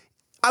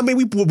 I mean,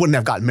 we wouldn't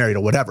have gotten married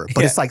or whatever,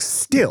 but it's like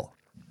still,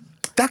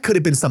 that could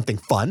have been something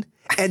fun.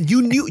 And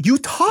you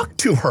talked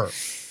to her.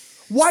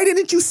 Why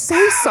didn't you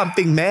say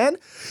something, man?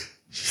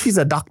 She's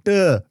a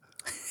doctor.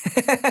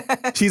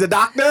 She's a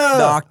doctor.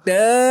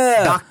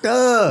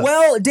 Doctor.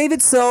 Well,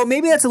 David, so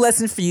maybe that's a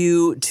lesson for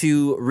you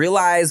to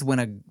realize when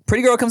a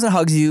pretty girl comes and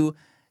hugs you,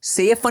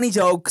 say a funny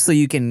joke so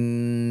you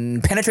can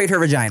penetrate her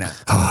vagina.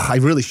 I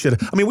really should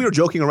have. I mean, we were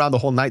joking around the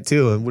whole night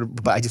too,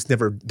 but I just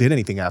never did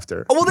anything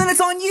after. Oh, well, then it's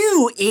on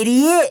you,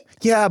 idiot.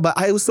 Yeah, but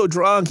I was so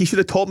drunk. He should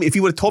have told me. If he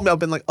would have told me, I would have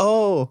been like,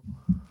 oh.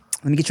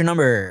 Let me get your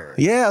number.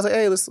 Yeah, I was like,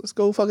 hey, let's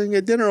go fucking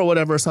get dinner or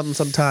whatever,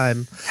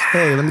 sometime.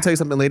 Hey, let me tell you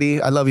something,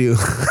 lady. I love you.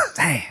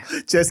 Dang.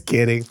 Just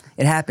kidding.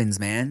 It happens,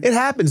 man. It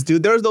happens,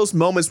 dude. There's those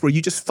moments where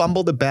you just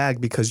fumble the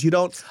bag because you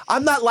don't.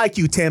 I'm not like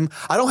you, Tim.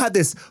 I don't have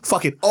this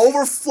fucking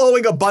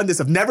overflowing abundance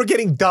of never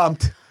getting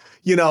dumped.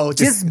 You know,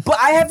 But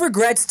I have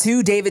regrets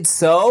too, David.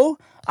 So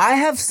I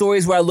have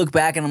stories where I look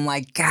back and I'm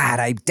like, God,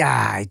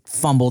 I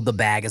fumbled the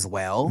bag as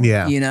well.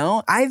 Yeah. You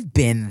know, I've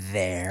been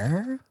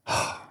there.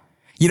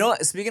 You know,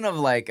 speaking of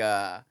like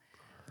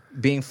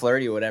being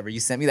flirty or whatever, you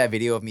sent me that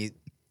video of me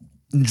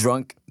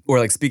drunk or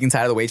like speaking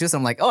tired of the waitress.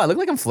 I'm like, oh, I look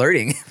like I'm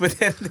flirting. But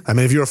then, I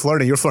mean, if you're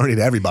flirting to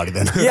everybody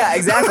then. yeah,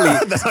 exactly.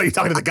 That's how you're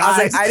talking to the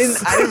guys. I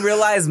didn't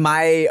realize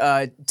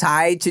my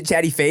Thai chit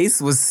chatty face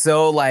was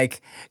so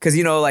like, because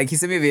you know, like he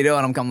sent me a video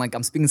and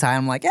I'm speaking Thai.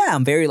 I'm like, yeah,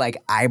 I'm very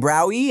like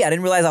eyebrowy. I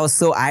didn't realize I was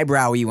so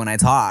eyebrowy when I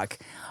talk.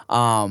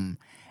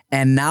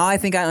 And now I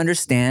think I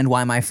understand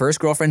why my first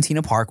girlfriend,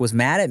 Tina Park, was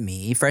mad at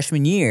me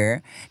freshman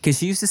year. Because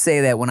she used to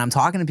say that when I'm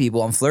talking to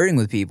people, I'm flirting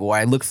with people, or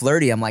I look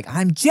flirty, I'm like,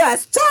 I'm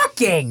just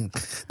talking.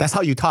 That's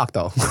how you talk,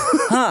 though.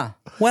 Huh.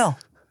 Well,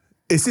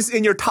 It's just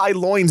in your Thai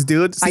loins,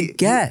 dude. I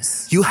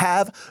guess. You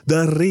have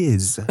the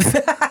riz.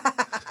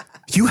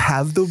 You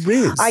have the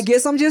riz. I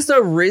guess I'm just a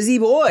rizzy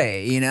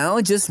boy, you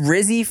know? Just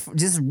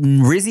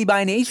rizzy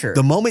by nature.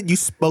 The moment you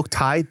spoke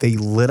Thai, they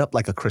lit up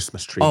like a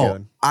Christmas tree, Oh,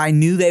 dude. I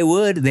knew they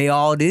would. They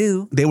all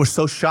do. They were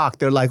so shocked.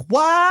 They're like,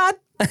 what?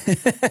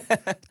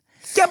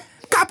 Yep,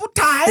 kapu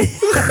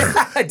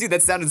Thai. Dude,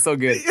 that sounded so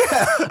good.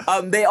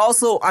 Yeah. They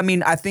also, I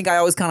mean, I think I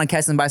always kind of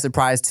catch them by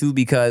surprise too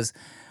because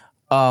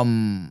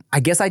I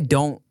guess I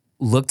don't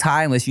look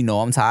Thai unless you know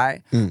I'm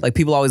Thai. Like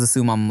people always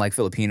assume I'm like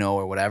Filipino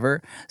or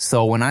whatever.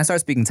 So when I start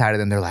speaking Thai to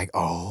them, they're like,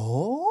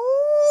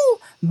 oh,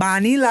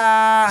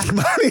 Manila.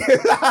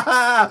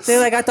 They're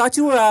like, I thought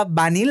you were a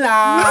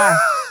Manila.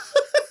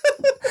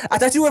 I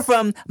thought you were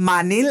from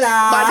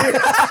Manila.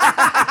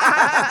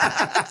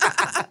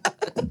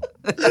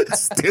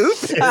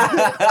 Stupid.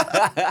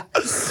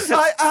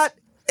 Hi,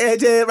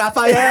 AJ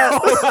Raphael.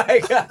 Oh my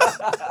God.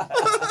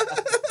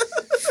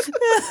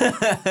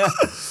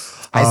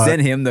 I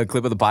sent him the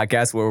clip of the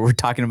podcast where we're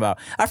talking about,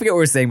 I forget what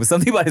we're saying, but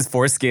something about his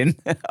foreskin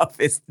of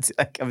his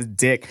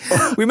dick.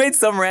 We made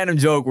some random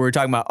joke where we're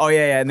talking about, oh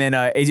yeah, and then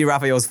AJ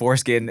Raphael's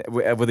foreskin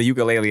with a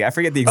ukulele. I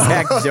forget the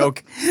exact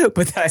joke,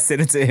 but then I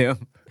sent it to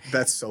him.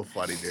 That's so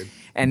funny, dude.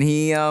 And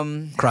he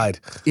Cried.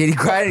 he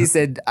cried and he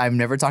said, I'm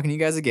never talking to you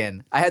guys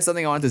again. I had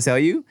something I wanted to tell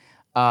you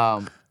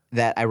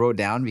that I wrote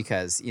down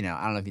because, you know,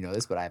 I don't know if you know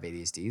this, but I have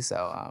ADHD,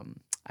 so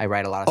I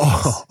write a lot of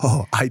things.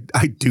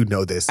 I do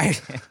know this.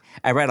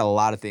 I write a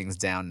lot of things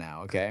down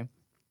now, okay?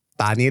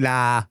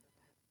 Vanilla.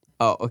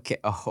 Oh, okay.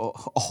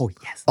 Oh,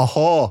 yes.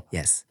 Oh.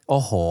 Yes.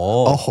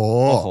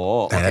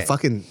 Oh. Man, Okay. that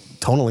fucking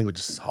tonal language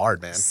is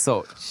hard, man.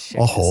 So,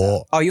 check this Oh.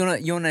 out. Oh, you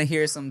wanna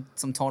hear some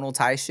tonal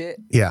Thai shit?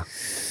 Yeah.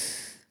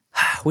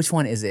 Which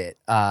one is it?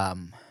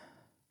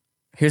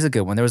 Here's a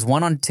good one. There was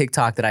one on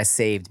TikTok that I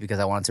saved because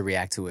I wanted to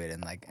react to it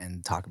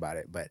and talk about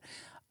it. But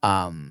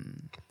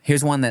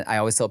here's one that I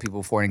always tell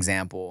people for an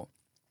example.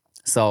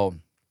 So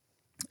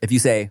if you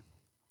say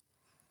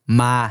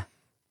ma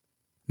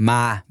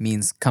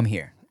means come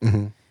here.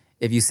 Mm-hmm.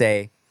 If you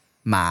say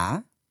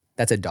ma,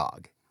 that's a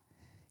dog.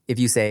 If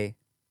you say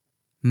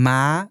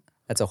ma,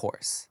 that's a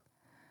horse.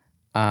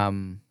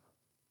 Can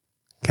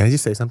I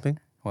just say something?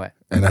 What?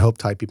 And I hope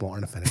Thai people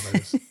aren't offended by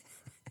this.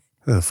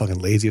 They're the fucking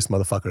laziest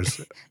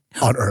motherfuckers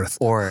on earth.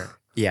 Or,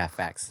 yeah,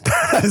 facts.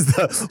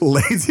 That's the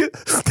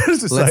laziest.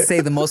 There's just Let's like, say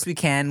the most we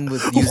can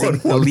with using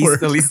One word.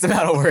 the least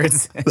amount of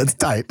words. that's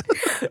tight.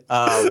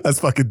 That's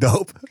fucking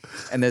dope.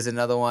 And there's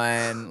another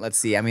one. Let's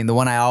see. I mean, the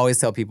one I always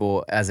tell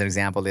people as an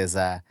example is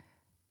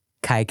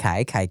kai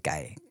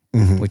kai,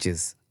 which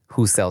is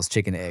who sells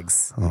chicken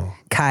eggs. Oh.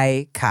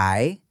 Kai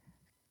kai.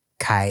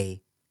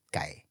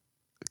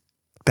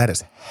 That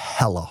is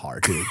hella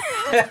hard, dude.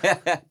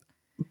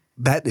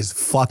 That is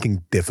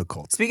fucking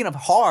difficult. Speaking of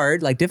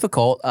hard, like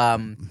difficult,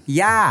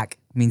 yak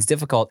means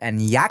difficult,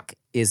 and yak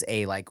is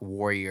a like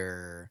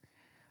warrior.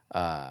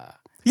 Yak!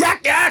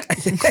 Yak!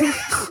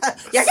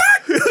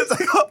 It's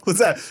like, oh, what's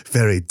that?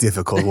 Very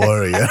difficult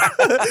warrior.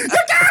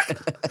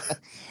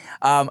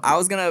 I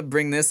was gonna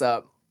bring this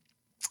up.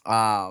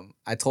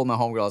 I told my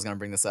homegirl I was gonna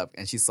bring this up,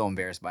 and she's so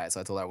embarrassed by it, so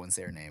I told her I wouldn't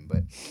say her name.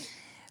 But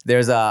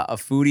there's a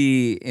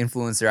foodie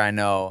influencer I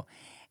know,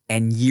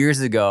 and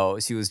years ago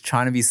she was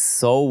trying to be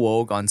so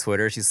woke on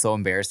Twitter. She's so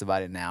embarrassed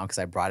about it now because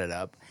I brought it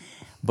up.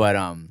 But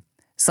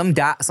some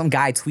guy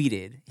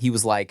tweeted. He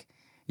was like,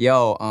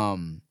 "Yo,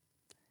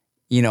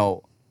 you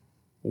know,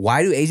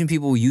 why do Asian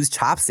people use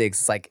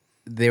chopsticks? It's like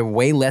they're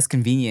way less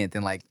convenient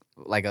than like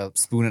a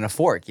spoon and a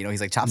fork. You know,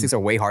 he's like, chopsticks are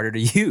way harder to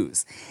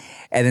use."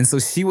 And then so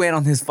she went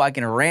on this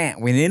fucking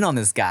rant, went in on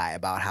this guy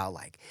about how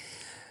like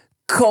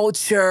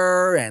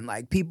culture and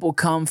like people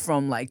come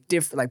from like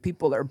different, like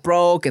people are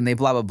broke and they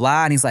blah, blah,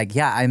 blah. And he's like,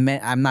 yeah, I'm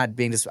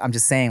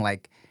just saying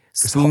like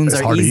spoons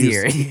it's are hard to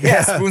easier. use.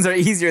 Yeah, spoons are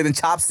easier than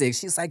chopsticks.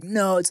 She's like,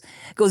 no, it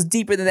goes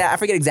deeper than that. I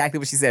forget exactly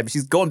what she said, but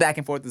she's going back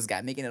and forth with this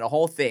guy, making it a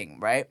whole thing,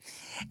 right?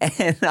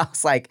 And I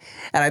was like,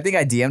 and I think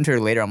I DM'd her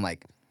later. I'm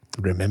like,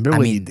 Remember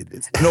when you did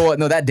this? no,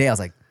 that day I was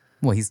like,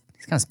 well, he's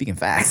kind of speaking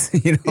facts,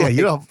 you know? Yeah,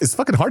 you know, it's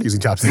fucking hard using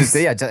chopsticks.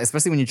 Yeah,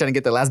 especially when you're trying to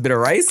get the last bit of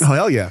rice. Oh,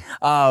 hell yeah.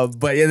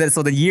 But yeah,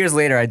 so the years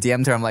later, I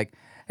DM'd her. I'm like,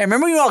 hey,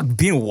 remember you all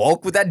being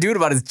woke with that dude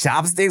about his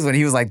chopsticks when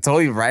he was like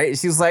totally right?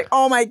 She was like,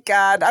 oh my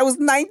God, I was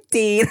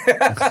 19.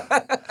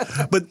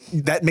 But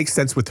that makes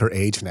sense with her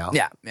age now.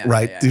 Yeah,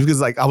 right? yeah.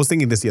 Because like I was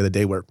thinking this the other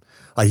day where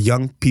like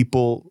young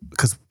people,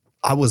 because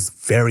I was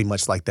very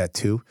much like that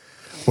too,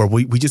 where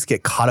we just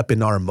get caught up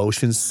in our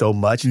emotions so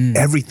much.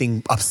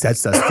 Everything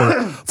upsets us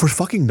for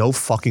fucking no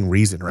fucking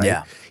reason, right?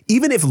 Yeah.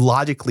 Even if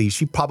logically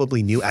she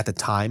probably knew at the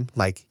time,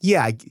 like,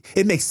 yeah,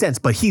 it makes sense,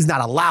 but he's not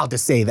allowed to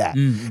say that.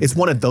 It's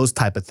one of those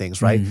type of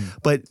things, right?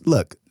 But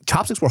look,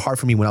 chopsticks were hard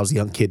for me when I was a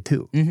young kid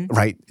too,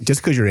 right?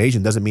 Just because you're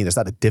Asian doesn't mean it's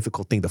not a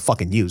difficult thing to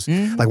fucking use.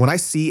 Like when I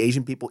see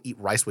Asian people eat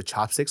rice with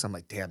chopsticks, I'm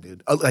like, damn,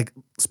 dude. Like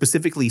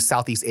specifically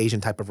Southeast Asian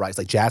type of rice,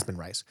 like jasmine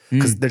rice,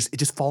 because it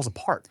just falls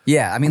apart.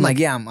 Yeah, I mean,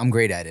 I'm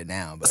great at it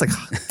now. But. It's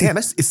like, damn,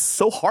 it's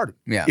so hard.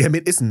 Yeah. I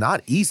mean, it's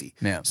not easy.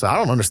 Yeah. So I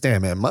don't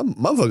understand, man. My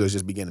motherfuckers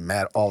just be getting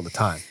mad all the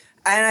time.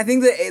 And I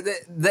think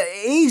the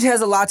age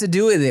has a lot to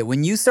do with it.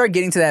 When you start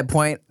getting to that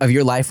point of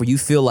your life where you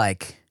feel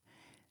like,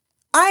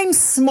 I'm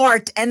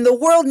smart and the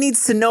world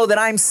needs to know that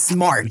I'm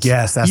smart.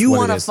 Yes, that's you what it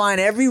want to is.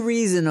 find every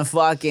reason to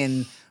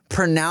fucking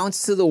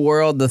pronounce to the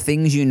world the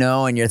things you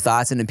know and your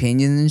thoughts and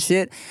opinions and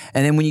shit.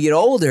 And then when you get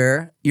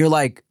older, you're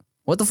like,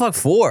 what the fuck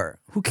for?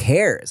 Who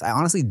cares? I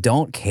honestly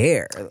don't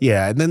care.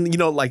 Yeah, and then, you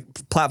know, like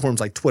platforms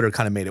like Twitter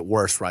kind of made it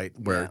worse, right?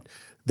 Where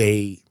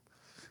they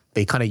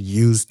kind of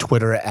use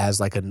Twitter as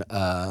like an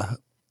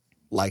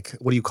like,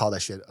 what do you call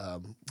that shit?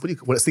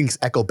 What things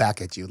echo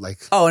back at you? Like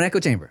Oh, an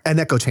echo chamber. an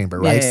echo chamber,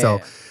 right? Yeah.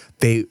 So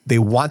they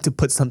want to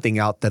put something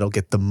out that'll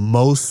get the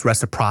most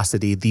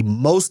reciprocity, the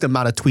most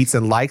amount of tweets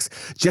and likes,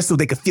 just so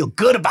they can feel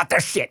good about their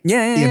shit.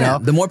 Yeah. You know?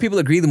 The more people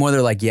agree, the more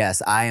they're like,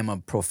 yes, I am a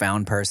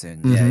profound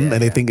person. And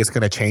they think it's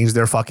gonna change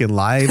their fucking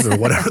lives or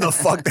whatever the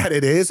fuck that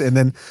it is. And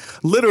then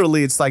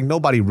literally it's like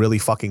nobody really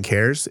fucking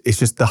cares. It's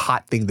just the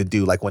hot thing to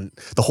do. Like when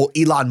the whole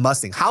Elon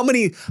Musk thing. How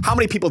many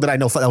people did I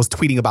know that was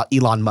tweeting about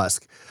Elon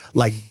Musk?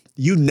 Like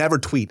you never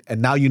tweet,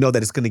 and now you know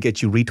that it's gonna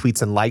get you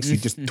retweets and likes. You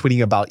just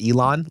tweeting about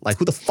Elon. Like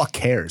who the fuck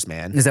cares,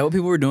 man? Is that what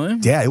people were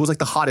doing? Yeah, it was like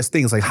the hottest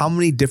thing. It's like how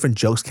many different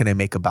jokes can I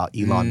make about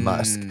Elon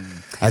Musk?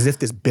 As if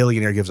this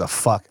billionaire gives a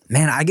fuck.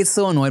 Man, I get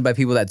so annoyed by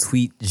people that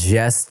tweet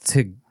just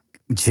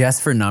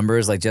for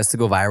numbers, like just to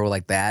go viral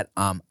like that.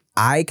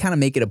 I kind of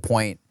make it a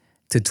point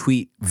to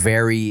tweet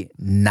very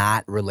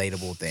not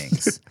relatable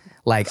things.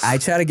 Like I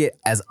try to get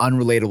as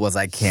unrelatable as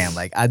I can.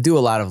 Like I do a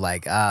lot of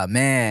like,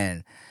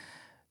 man,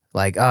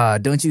 like,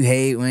 don't you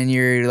hate when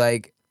you're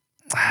like,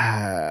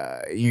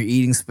 you're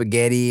eating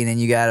spaghetti and then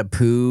you gotta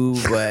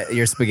poo, but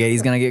your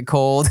spaghetti's gonna get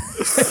cold.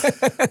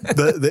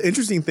 The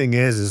interesting thing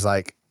is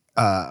like,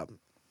 I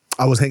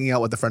was hanging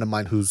out with a friend of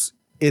mine who's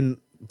in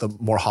the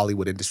more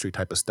Hollywood industry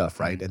type of stuff,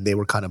 right? And they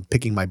were kind of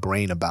picking my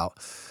brain about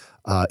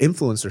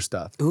influencer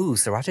stuff. Ooh,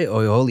 sriracha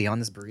aioli on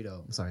this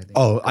burrito. I'm sorry.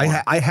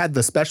 I had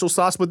the special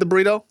sauce with the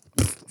burrito.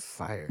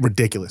 Fire.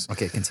 Ridiculous.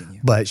 Okay, continue.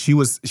 But she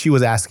was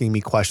asking me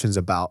questions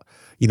about,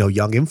 you know,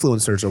 young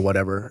influencers or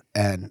whatever.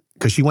 And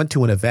because she went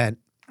to an event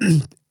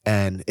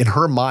and in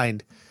her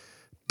mind,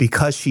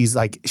 because she's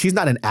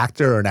not an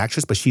actor or an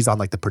actress, but she's on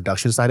like the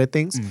production side of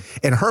things.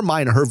 In her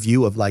mind, her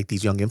view of like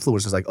these young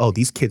influencers, like, oh,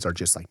 these kids are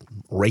just like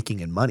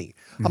raking in money.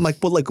 I'm like,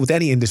 well, like with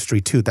any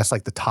industry too, that's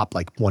like the top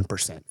like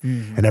 1%.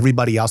 And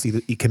everybody else either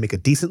can make a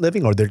decent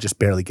living or they're just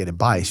barely getting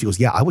by. She goes,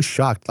 yeah, I was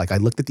shocked. Like I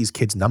looked at these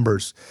kids'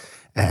 numbers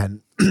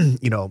and,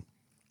 you know,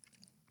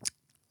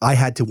 I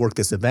had to work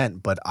this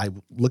event, but I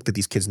looked at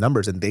these kids'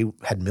 numbers and they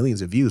had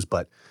millions of views,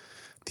 but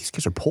these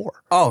kids are poor.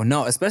 Oh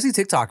no, especially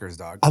TikTokers,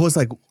 dog. I was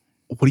like,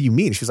 what do you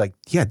mean? She's like,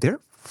 yeah, they're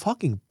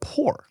fucking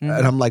poor. And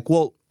I'm like,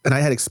 well, and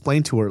I had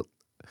explained to her,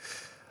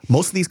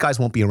 most of these guys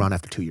won't be around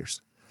after 2 years,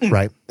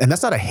 right? And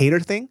that's not a hater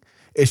thing.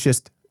 It's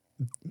just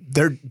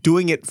they're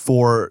doing it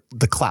for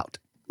the clout,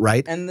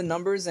 right? And the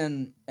numbers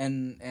and yeah,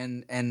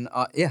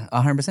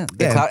 100%.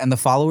 The Yeah. clout and the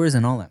followers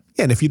and all that.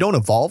 Yeah, and if you don't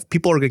evolve,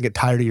 people are gonna get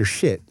tired of your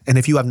shit. And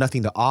if you have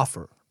nothing to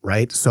offer,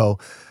 right? So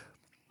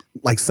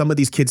like some of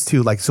these kids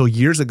too, like so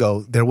years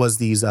ago, there was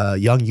these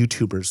young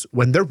YouTubers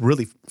when they're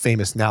really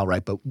famous now,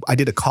 right? But I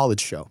did a college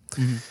show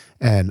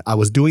and I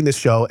was doing this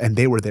show and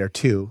they were there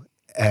too.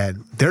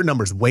 And their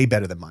numbers way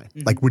better than mine,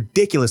 like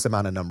ridiculous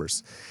amount of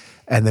numbers.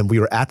 And then we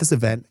were at this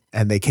event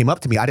and they came up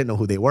to me. I didn't know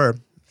who they were.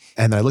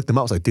 And then I looked them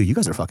up. I was like, dude, you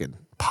guys are fucking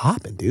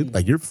popping, dude.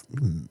 Like you're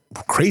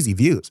crazy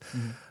views.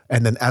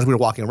 And then as we were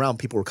walking around,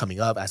 people were coming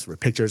up, asking for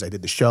pictures. I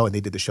did the show and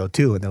they did the show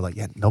too. And they're like,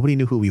 yeah, nobody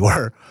knew who we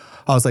were.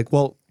 I was like,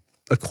 well,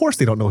 of course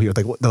they don't know who you're.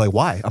 They're like,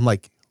 why? I'm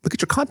like, look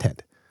at your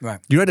content. Right.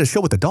 You're at a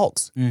show with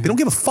adults. They don't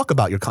give a fuck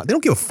about your content. They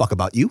don't give a fuck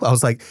about you. I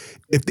was like,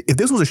 if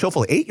this was a show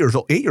full of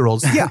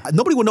 8-year-olds, yeah,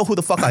 nobody would know who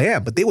the fuck I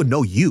am, but they would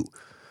know you,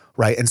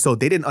 right? And so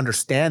they didn't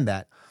understand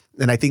that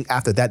And I think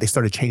after that, they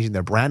started changing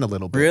their brand a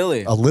little bit.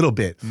 Really? A little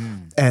bit.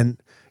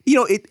 And, you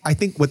know, I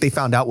think what they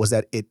found out was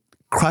that it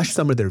crushed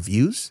some of their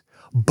views,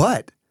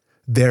 but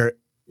their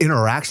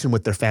interaction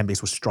with their fan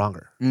base was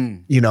stronger.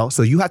 You know?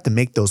 So you have to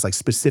make those like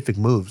specific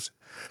moves.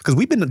 Because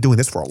we've been doing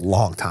this for a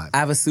long time. I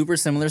have a super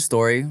similar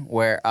story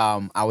where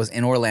I was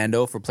in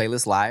Orlando for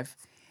Playlist Live,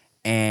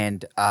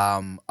 and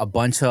a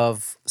bunch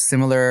of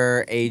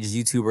similar age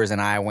YouTubers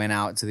and I went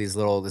out to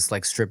this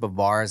like strip of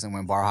bars and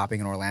went bar hopping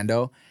in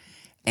Orlando.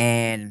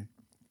 And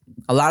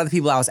a lot of the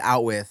people I was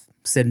out with,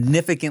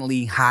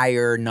 significantly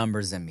higher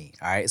numbers than me,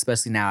 all right?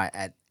 Especially now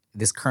at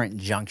this current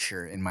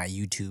juncture in my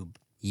YouTube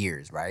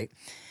years, right?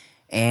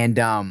 And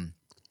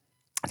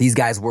these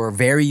guys were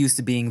very used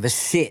to being the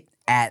shit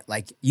at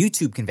like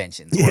YouTube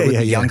conventions with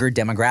the younger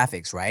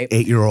demographics, right?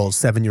 8-year-olds,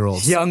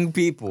 7-year-olds. Young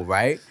people,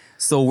 right?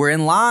 So we're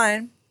in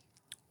line.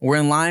 We're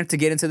in line to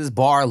get into this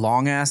bar,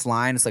 long ass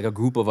line. It's like a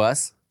group of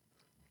us.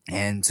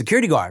 And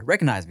security guard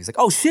recognized me. He's like,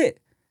 oh shit,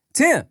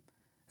 Tim.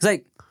 He's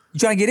like, you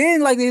trying to get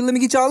in? Like, let me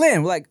get y'all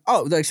in. We're like,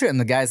 oh, like sure. And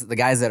the guys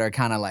that are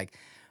kind of like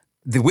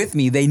with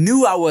me, they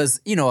knew I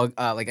was, you know,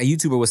 like a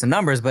YouTuber with some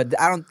numbers, but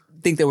I don't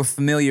think they were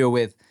familiar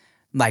with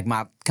like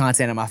my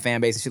content and my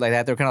fan base and shit like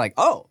that. They're kind of like,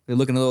 oh, they're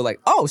looking a little like,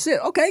 oh shit,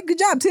 okay, good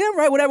job, Tim,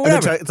 right? Whatever.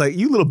 It's like,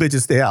 you little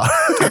bitches stay out.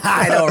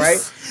 I know, right?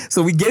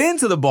 So we get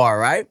into the bar,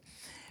 right?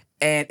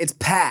 And it's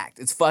packed.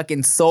 It's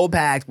fucking so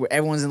packed where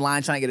everyone's in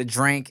line trying to get a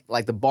drink.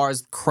 Like the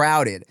bar's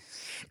crowded.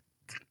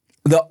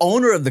 The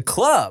owner of the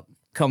club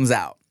comes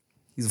out.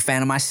 He's a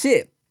fan of my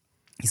shit.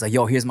 He's like,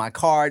 yo, here's my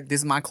card.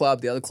 This is my club.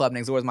 The other club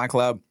next door is my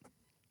club.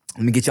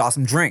 Let me get y'all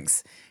some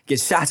drinks. Get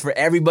shots for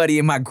everybody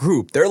in my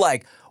group. They're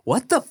like,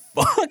 what the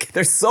fuck?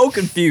 They're so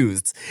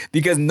confused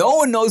because no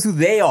one knows who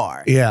they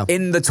are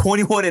in the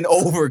 21 and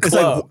over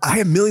club. It's like, I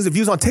have millions of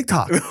views on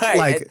TikTok. Right.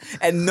 Like,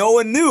 and no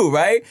one knew,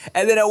 right?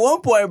 And then at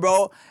one point,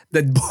 bro,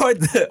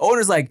 the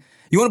owner's like,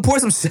 you want to pour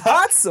some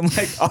shots? I'm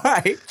like, all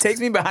right. Takes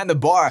me behind the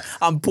bar.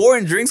 I'm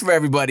pouring drinks for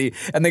everybody.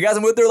 And the guys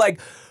I'm with, they're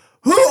like,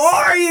 who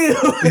are you?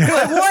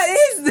 Like, what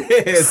is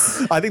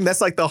this? I think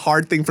that's like the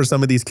hard thing for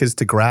some of these kids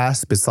to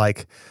grasp. It's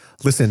like,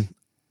 listen,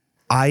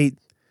 I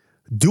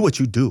do what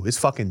you do. It's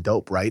fucking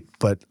dope, right?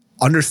 But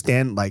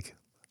understand, like,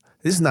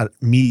 this is not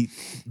me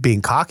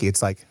being cocky.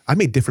 It's like, I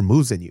made different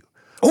moves than you.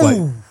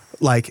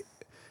 Like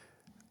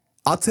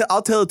I'll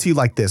tell it to you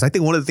like this. I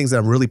think one of the things that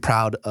I'm really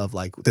proud of,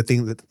 like the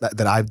thing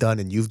that I've done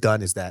and you've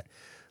done is that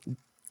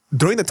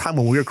during the time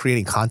when we were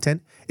creating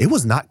content, it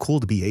was not cool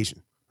to be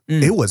Asian.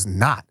 It was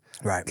not.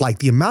 Right. Like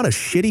the amount of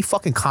shitty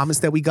fucking comments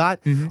that we got.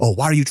 Oh,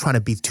 why are you trying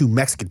to be too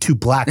Mexican, too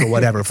black or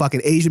whatever?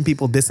 Fucking Asian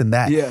people, this and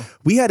that. Yeah.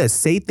 We had to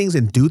say things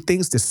and do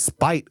things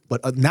despite,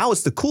 but now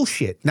it's the cool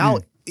shit. Now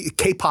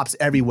K-pop's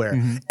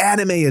everywhere.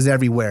 Anime is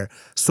everywhere.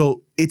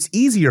 So it's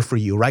easier for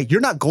you, right?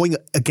 You're not going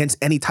against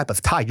any type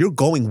of tide. You're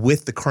going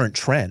with the current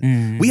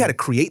trend. We had to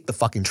create the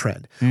fucking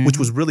trend, which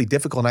was really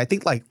difficult. And I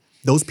think like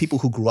those people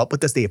who grew up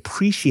with us, they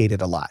appreciate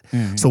it a lot.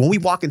 So when we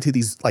walk into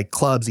these like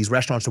clubs, these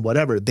restaurants or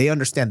whatever, they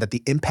understand that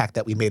the impact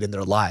that we made in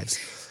their lives.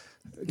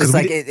 It's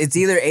like it's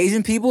either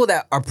Asian people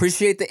that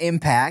appreciate the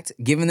impact,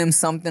 giving them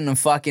something to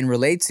fucking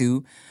relate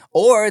to,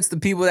 or it's the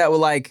people that were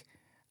like,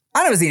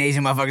 I never seen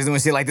Asian motherfuckers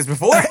doing shit like this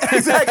before.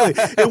 Exactly.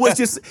 It was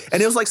just,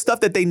 and it was like stuff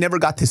that they never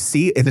got to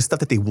see and it's stuff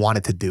that they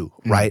wanted to do,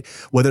 right?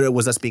 Whether it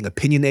was us being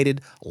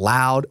opinionated,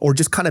 loud, or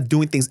just kind of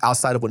doing things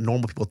outside of what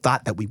normal people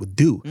thought that we would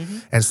do.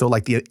 And so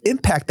like the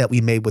impact that we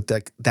made with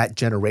that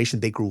generation,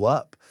 they grew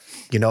up.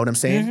 You know what I'm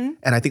saying?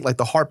 And I think like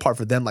the hard part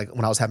for them, like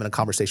when I was having a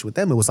conversation with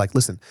them, it was like,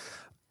 listen,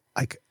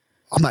 like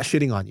I'm not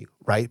shitting on you,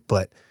 right?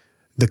 But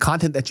the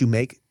content that you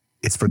make,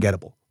 it's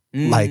forgettable.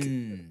 Like,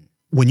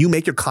 when you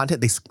make your content,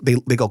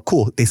 they go,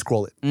 cool, they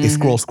scroll it. They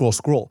scroll.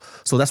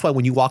 So that's why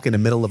when you walk in the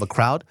middle of a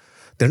crowd,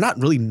 they're not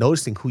really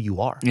noticing who you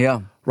are.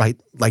 Yeah. Right?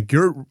 Like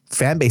your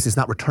fan base is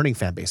not returning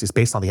fan base. It's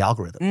based on the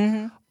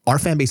algorithm. Our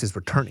fan base is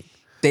returning.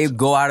 They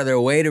go out of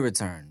their way to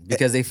return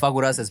because they fuck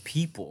with us as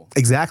people.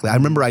 Exactly. I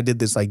remember I did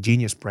this like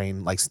Genius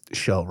Brain like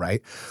show,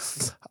 right?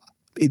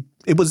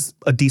 It was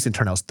a decent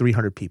turnout. It was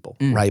 300 people,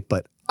 right?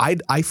 But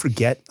I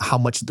forget how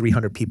much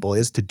 300 people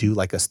is to do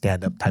like a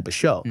stand-up type of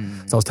show.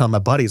 So I was telling my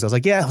buddies, I was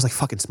like, yeah, I was like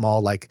fucking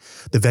small. Like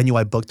the venue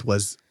I booked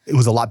was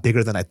a lot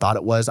bigger than I thought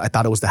it was. I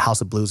thought it was the House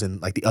of Blues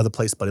in like the other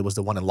place, but it was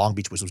the one in Long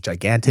Beach, which was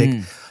gigantic.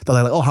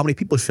 They're like, oh, how many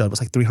people showed? It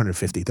was like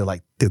 350. They're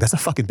like, dude, that's a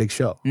fucking big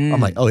show.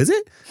 I'm like, oh, is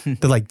it?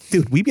 They're like,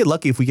 dude, we'd be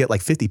lucky if we get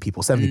like 50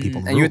 people, 70 people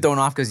in the And you were room. thrown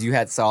off because you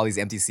saw all these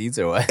empty seats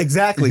or what?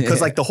 Exactly, because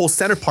like the whole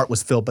center part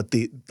was filled, but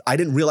I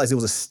didn't realize it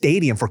was a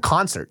stadium for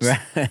concerts.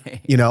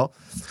 Right. You know?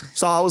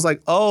 So I was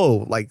like,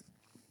 oh, like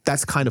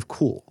that's kind of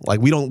cool. Like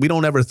we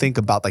don't ever think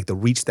about like the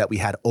reach that we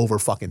had over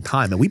fucking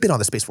time. And we've been on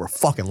the space for a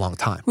fucking long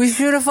time. We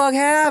should have fuck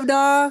have,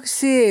 dog.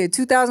 Shit,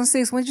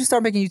 2006. When did you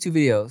start making YouTube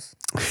videos?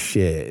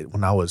 Shit,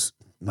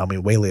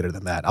 way later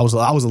than that. I was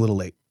a little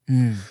late.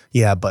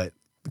 Yeah, but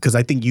because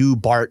I think you,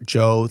 Bart,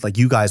 Joe, like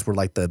you guys were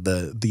like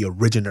the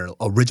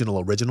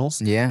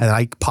originals. Yeah. And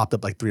I popped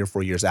up like 3 or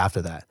 4 years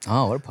after that.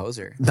 Oh, what a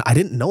poser. I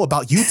didn't know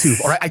about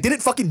YouTube, all right? I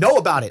didn't fucking know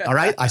about it, all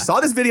right? I saw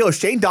this video of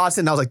Shane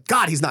Dawson and I was like,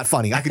 God, he's not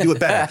funny. I could do it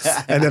better.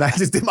 And then I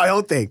just did my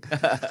own thing.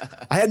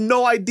 I had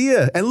no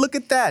idea. And look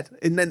at that.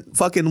 And then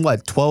fucking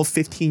 12,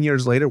 15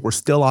 years later, we're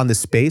still on this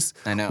space.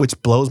 I know.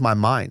 Which blows my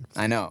mind.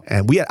 I know.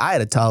 And I had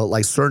to tell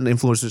like certain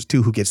influencers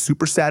too who get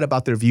super sad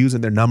about their views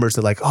and their numbers.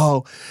 They're like,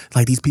 oh,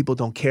 like these people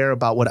don't care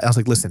about what I was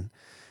like, listen,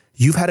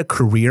 you've had a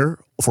career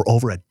for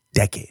over a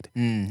decade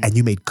and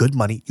you made good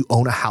money. You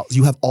own a house.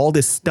 You have all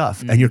this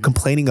stuff and you're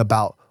complaining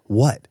about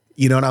what?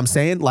 You know what I'm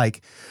saying?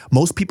 Like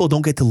most people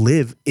don't get to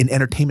live in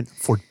entertainment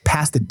for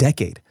past a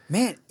decade.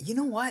 Man, you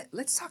know what?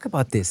 Let's talk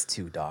about this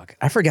too, dog.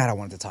 I forgot I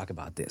wanted to talk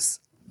about this.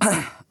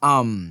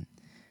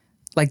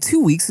 Like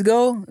 2 weeks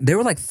ago, there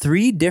were like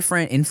 3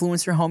 different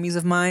influencer homies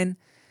of mine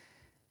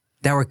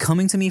that were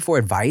coming to me for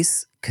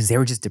advice because they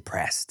were just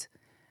depressed.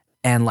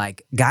 And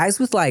like guys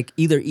with like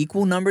either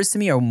equal numbers to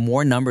me or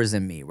more numbers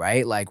than me,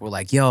 right? Like we're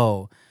like,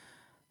 yo,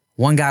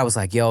 one guy was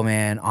like, yo,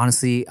 man,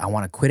 honestly, I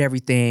want to quit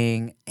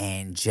everything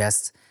and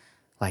just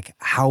like,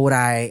 how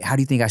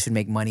do you think I should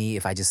make money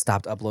if I just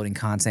stopped uploading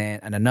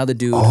content? And another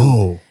dude,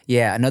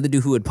 another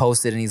dude who had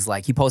posted and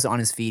he posted on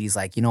his feed. He's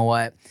like, you know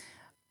what?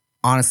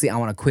 Honestly, I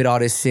want to quit all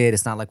this shit.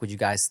 It's not like what you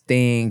guys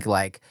think.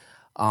 Like,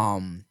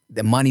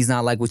 the money's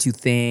not like what you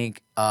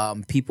think.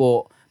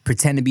 People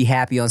pretend to be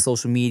happy on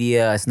social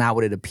media. It's not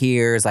what it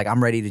appears. Like,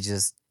 I'm ready to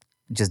just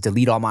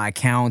delete all my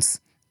accounts.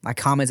 I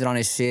commented on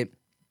his shit.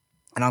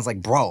 And I was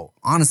like, bro,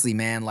 honestly,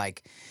 man,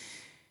 like,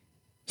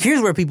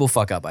 here's where people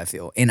fuck up, I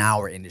feel, in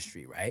our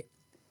industry, right?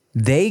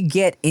 They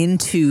get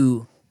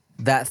into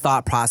that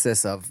thought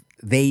process of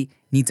they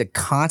need to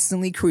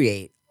constantly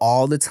create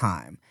all the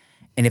time.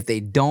 And if they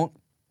don't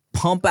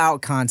pump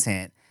out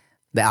content,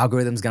 the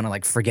algorithm's gonna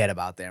like forget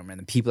about them and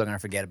the people are gonna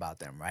forget about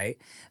them, right?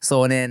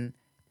 So and then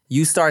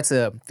you start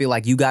to feel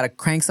like you gotta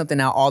crank something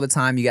out all the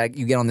time. You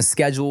get on the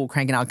schedule,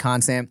 cranking out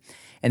content,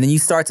 and then you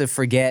start to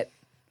forget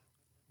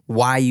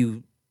why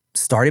you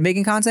started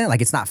making content.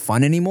 Like it's not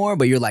fun anymore,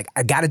 but you're like,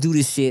 I gotta do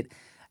this shit.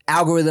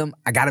 Algorithm,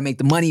 I gotta make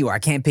the money or I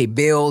can't pay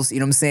bills, you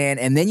know what I'm saying?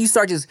 And then you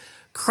start just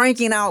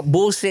cranking out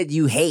bullshit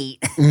you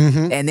hate.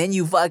 And then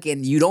you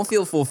don't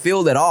feel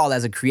fulfilled at all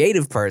as a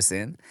creative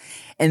person.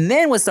 And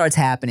then what starts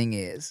happening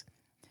is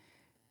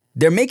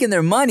they're making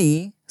their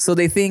money, so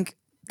they think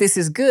this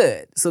is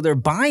good. So they're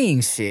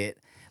buying shit,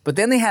 but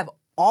then they have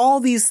all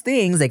these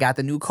things. They got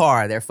the new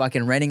car. They're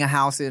fucking renting a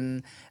house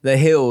in the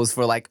hills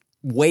for like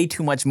way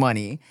too much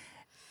money.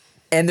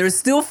 And they're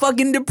still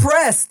fucking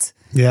depressed.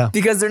 Yeah.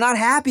 Because they're not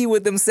happy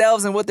with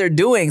themselves and what they're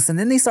doing. So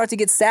then they start to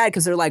get sad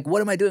because they're like,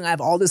 what am I doing? I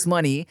have all this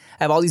money.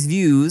 I have all these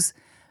views,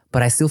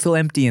 but I still feel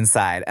empty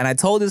inside. And I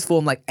told this fool,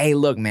 I'm like, hey,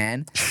 look,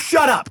 man.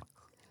 Shut up.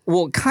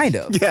 Well, kind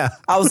of. Yeah.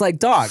 I was like,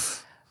 dog,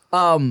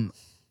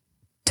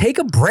 take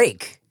a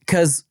break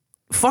because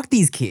fuck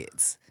these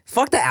kids.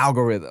 Fuck the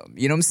algorithm.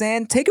 You know what I'm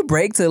saying? Take a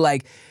break to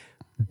like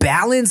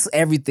balance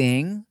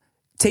everything.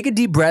 Take a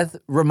deep breath.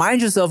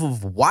 Remind yourself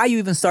of why you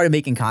even started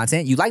making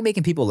content. You like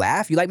making people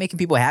laugh. You like making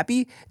people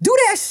happy. Do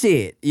that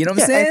shit. You know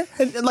what I'm saying?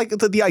 And like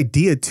the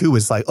idea too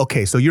is like,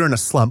 okay, so you're in a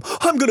slump.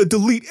 I'm gonna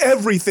delete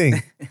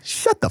everything.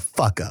 Shut the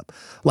fuck up.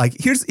 Like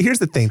here's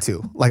the thing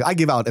too. Like I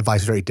give out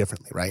advice very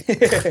differently, right?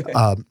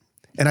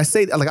 And I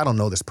say like I don't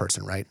know this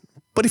person, right?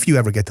 But if you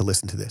ever get to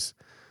listen to this,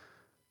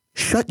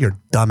 shut your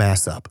dumb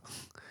ass up.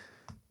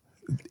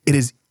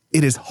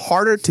 It is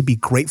harder to be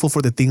grateful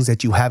for the things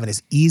that you have, and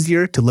it's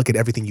easier to look at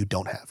everything you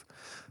don't have.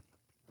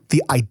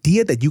 The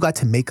idea that you got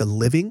to make a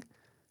living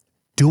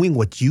doing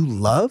what you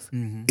love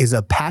is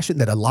a passion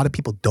that a lot of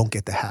people don't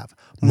get to have.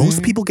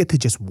 Most people get to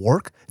just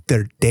work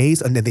their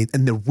days and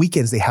their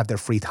weekends, they have their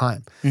free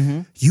time.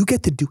 You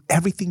get to do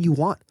everything you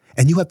want.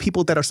 And you have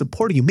people that are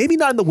supporting you. Maybe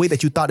not in the way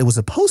that you thought it was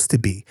supposed to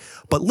be.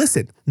 But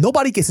listen,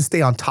 nobody gets to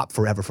stay on top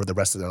forever for the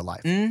rest of their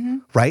life,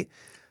 right?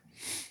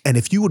 And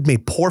if you would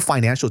make poor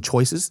financial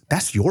choices,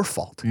 that's your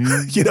fault.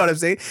 You know what I'm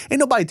saying? Ain't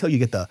nobody tell you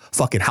get the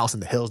fucking house in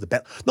the hills,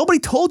 nobody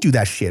told you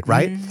that shit,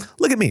 right?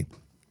 Look at me.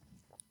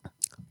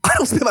 I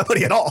don't spend my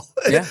money at all,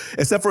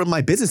 except for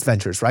my business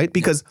ventures, right?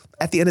 Because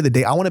at the end of the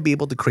day, I want to be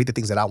able to create the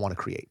things that I want to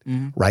create,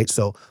 right?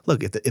 So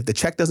look, if the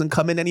check doesn't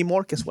come in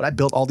anymore, guess what? I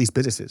built all these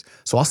businesses.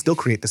 So I'll still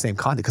create the same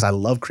content because I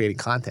love creating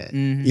content.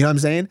 You know what I'm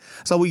saying?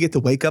 So we get to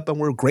wake up and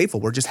we're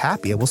grateful. We're just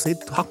happy. And we'll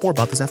talk more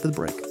about this after the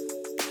break.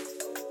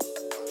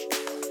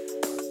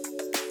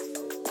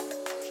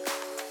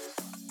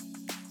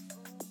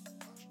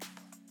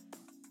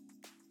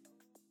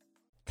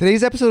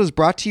 Today's episode is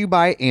brought to you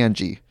by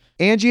Angie.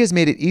 Angie has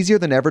made it easier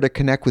than ever to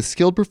connect with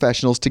skilled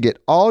professionals to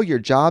get all your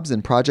jobs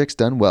and projects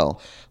done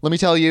well. Let me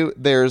tell you,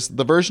 there's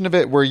the version of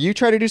it where you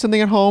try to do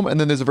something at home,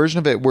 and then there's a version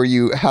of it where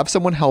you have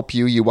someone help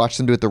you, you watch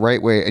them do it the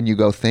right way, and you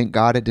go, thank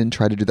God I didn't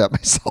try to do that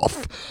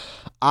myself.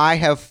 I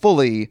have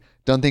fully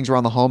done things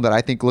around the home that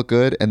I think look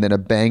good, and then a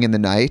bang in the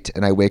night,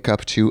 and I wake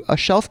up to a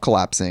shelf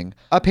collapsing,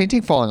 a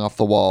painting falling off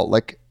the wall.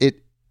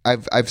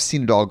 I've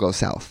seen it all go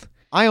south.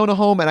 I own a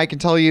home, and I can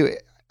tell you,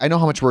 I know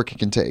how much work it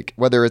can take.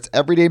 Whether it's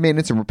everyday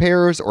maintenance and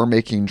repairs or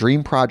making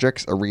dream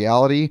projects a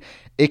reality,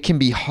 it can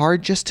be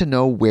hard just to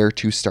know where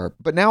to start.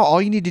 But now all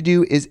you need to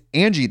do is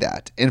Angie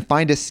that and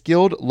find a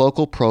skilled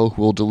local pro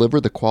who will deliver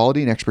the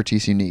quality and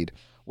expertise you need.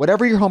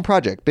 Whatever your home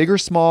project, big or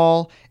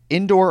small,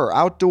 indoor or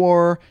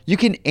outdoor, you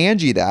can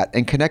Angie that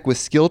and connect with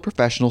skilled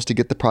professionals to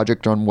get the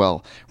project done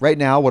well. Right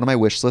now, one of my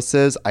wish lists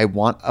is I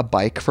want a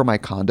bike for my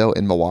condo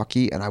in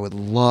Milwaukee, and I would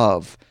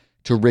love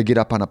to rig it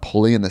up on a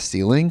pulley in the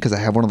ceiling because I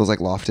have one of those like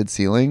lofted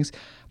ceilings,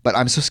 but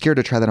I'm so scared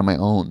to try that on my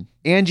own.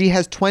 Angie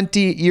has 20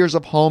 years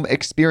of home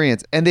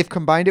experience, and they've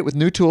combined it with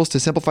new tools to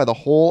simplify the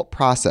whole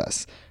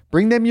process.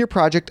 Bring them your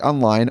project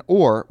online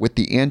or with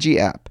the Angie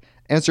app.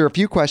 Answer a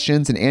few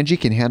questions and Angie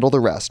can handle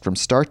the rest from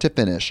start to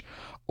finish,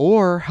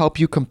 or help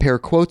you compare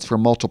quotes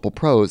from multiple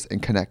pros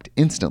and connect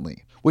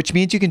instantly, which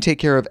means you can take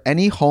care of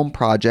any home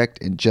project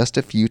in just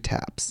a few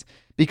taps.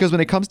 Because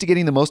when it comes to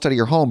getting the most out of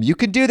your home, you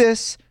can do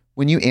this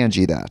when you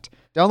Angie that.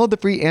 Download the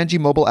free Angie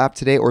mobile app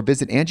today or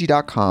visit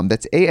Angie.com.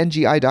 That's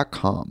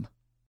ANGI.com.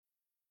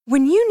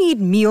 When you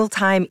need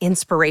mealtime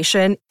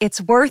inspiration,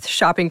 it's worth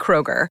shopping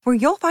Kroger, where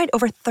you'll find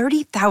over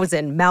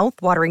 30,000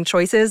 mouth-watering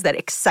choices that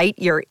excite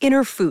your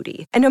inner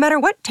foodie. And no matter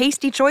what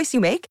tasty choice you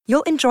make,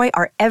 you'll enjoy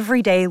our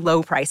everyday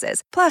low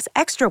prices, plus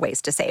extra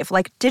ways to save,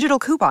 like digital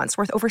coupons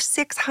worth over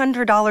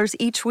 $600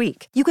 each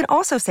week. You can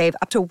also save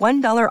up to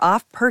 $1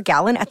 off per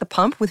gallon at the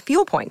pump with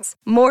fuel points.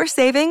 More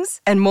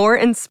savings and more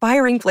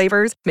inspiring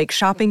flavors make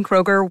shopping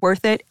Kroger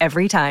worth it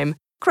every time.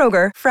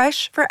 Kroger,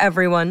 fresh for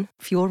everyone.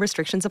 Fuel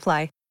restrictions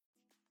apply.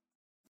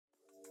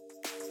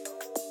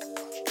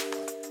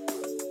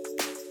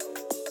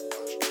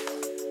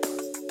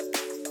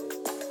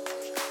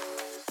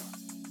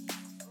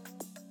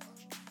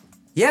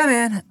 Yeah,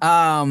 man.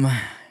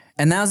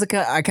 And that was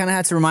I kind of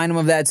had to remind him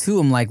of that too.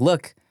 I'm like,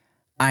 look,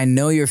 I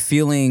know you're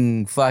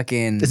feeling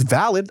fucking. It's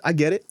valid. I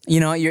get it. You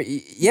know,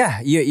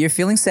 you're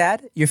feeling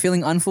sad. You're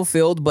feeling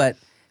unfulfilled, but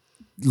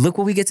look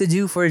what we get to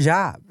do for a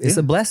job. It's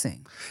a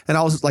blessing. And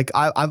I was like,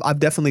 I've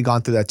definitely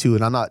gone through that too,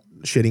 and I'm not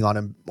shitting on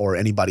him or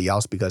anybody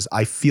else because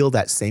I feel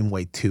that same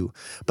way too.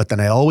 But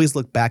then I always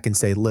look back and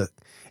say, look,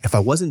 if I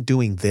wasn't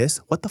doing this,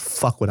 what the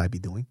fuck would I be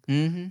doing?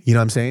 Mm-hmm. You know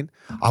what I'm saying?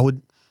 I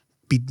would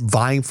be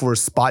vying for a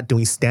spot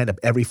doing stand-up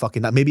every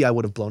fucking night. Maybe I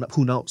would have blown up.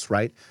 Who knows,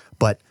 right?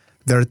 But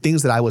there are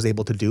things that I was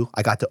able to do.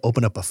 I got to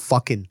open up a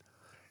fucking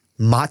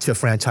matcha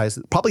franchise,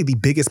 probably the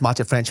biggest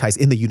matcha franchise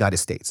in the United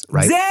States,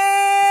 right?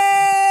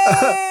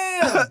 Damn!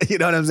 You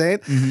know what I'm saying?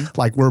 Mm-hmm.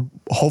 Like, we're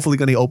hopefully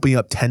going to open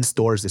up 10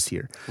 stores this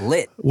year.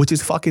 Lit. Which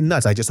is fucking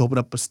nuts. I just opened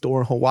up a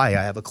store in Hawaii.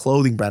 I have a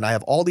clothing brand. I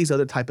have all these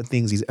other type of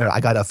things.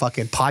 I got a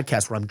fucking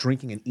podcast where I'm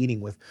drinking and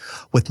eating with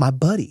my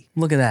buddy.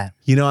 Look at that.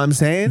 You know what I'm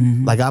saying?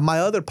 Mm-hmm. Like, I have my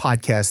other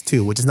podcast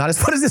too, which is not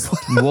as fun as this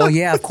one. Well,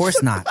 yeah, of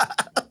course not.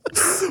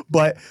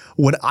 But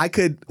when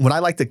I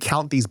like to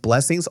count these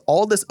blessings,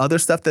 all this other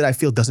stuff that I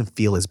feel doesn't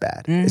feel as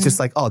bad. Mm-hmm. It's just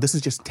like, oh, this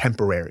is just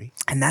temporary.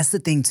 And that's the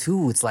thing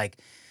too. It's like,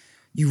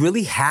 you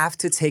really have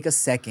to take a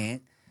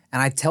second,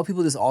 and I tell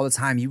people this all the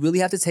time, you really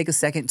have to take a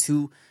second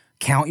to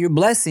count your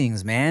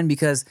blessings, man,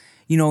 because,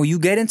 you know, you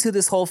get into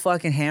this whole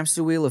fucking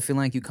hamster wheel of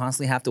feeling like you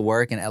constantly have to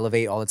work and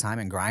elevate all the time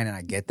and grind, and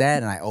I get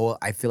that, and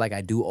I feel like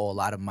I do owe a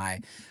lot of my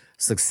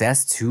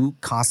success to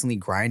constantly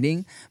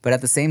grinding, but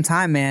at the same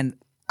time, man,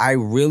 I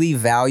really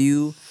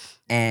value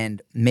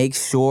and make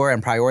sure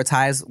and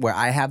prioritize where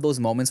I have those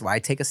moments where I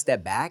take a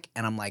step back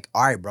and I'm like,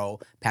 all right, bro,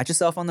 pat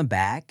yourself on the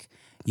back,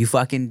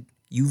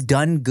 you've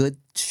done good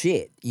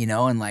shit, you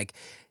know, and like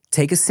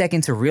take a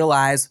second to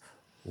realize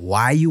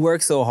why you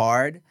work so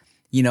hard,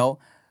 you know,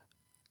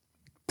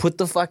 put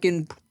the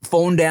fucking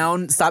phone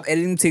down, stop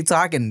editing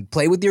TikTok and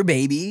play with your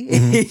baby,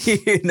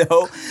 mm-hmm. You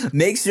know,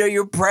 make sure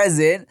you're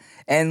present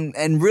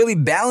and really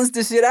balance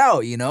this shit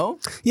out, you know?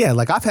 Yeah,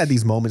 like I've had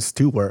these moments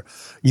too where,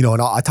 you know,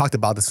 and I talked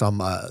about this on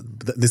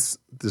this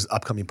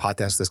upcoming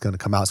podcast that's going to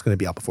come out. It's going to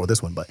be out before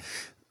this one, but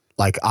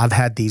like I've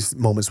had these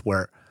moments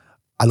where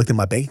I looked at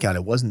my bank account.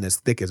 It wasn't as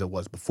thick as it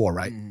was before,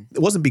 right? Mm. It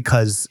wasn't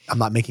because I'm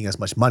not making as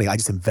much money. I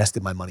just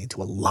invested my money into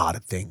a lot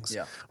of things,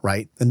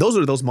 right? And those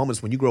are those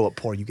moments when you grow up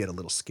poor, you get a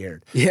little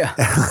scared. Yeah.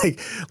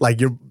 like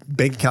your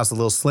bank account's a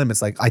little slim.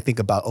 It's like, I think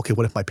about, okay,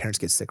 what if my parents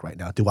get sick right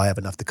now? Do I have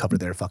enough to cover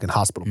their fucking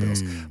hospital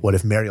bills? What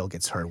if Mariel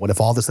gets hurt? What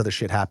if all this other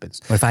shit happens?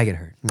 What if I get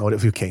hurt? What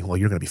if, okay, well,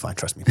 you're going to be fine.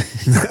 Trust me.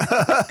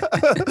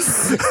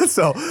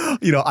 So,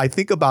 you know, I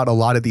think about a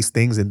lot of these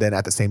things. And then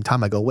at the same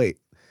time, I go, wait,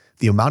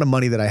 the amount of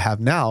money that I have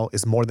now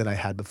is more than I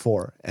had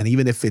before. And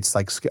even if it's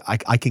like,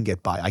 I can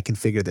get by, I can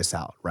figure this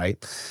out,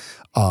 right?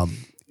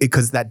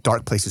 Because that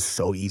dark place is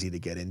so easy to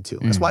get into.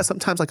 That's why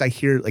sometimes like I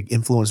hear like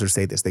influencers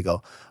say this, they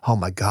go, oh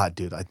my God,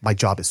 dude, my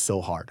job is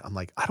so hard. I'm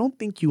like, I don't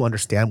think you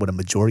understand what a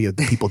majority of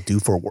the people do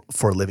for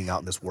a living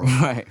out in this world.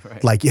 Right.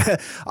 Like, yeah,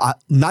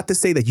 not to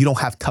say that you don't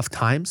have tough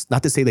times,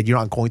 not to say that you're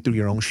not going through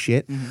your own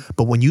shit,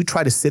 but when you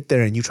try to sit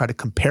there and you try to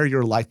compare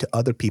your life to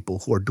other people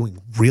who are doing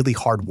really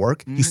hard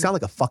work, you sound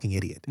like a fucking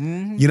idiot.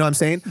 You know what I'm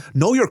saying?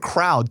 Know your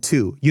crowd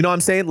too. You know what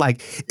I'm saying?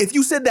 Like, if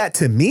you said that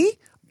to me,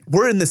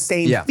 We're in the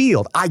same Yeah.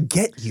 field. I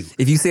get you.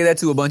 If you say that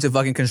to a bunch of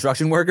fucking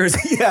construction workers,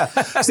 Yeah.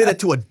 Say that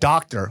to a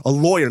doctor, a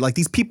lawyer, like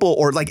these people,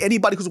 or like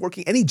anybody who's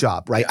working any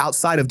job, right?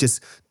 Outside of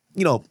just,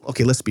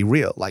 okay, let's be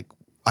real. Like,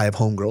 I have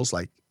homegirls,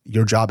 like,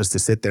 your job is to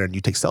sit there and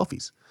you take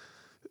selfies,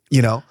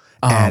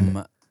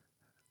 And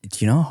do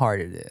you know how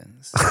hard it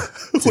is?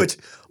 which,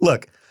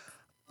 look,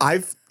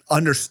 I've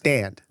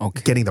understand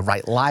getting the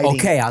right lighting,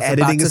 Okay, I was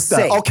editing about to and stuff.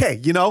 say.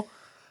 Okay,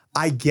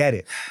 I get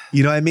it.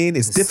 You know what I mean?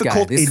 It's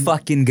difficult. This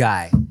fucking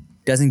guy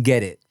doesn't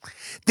get it.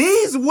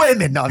 These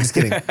women, no, I'm just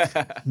kidding.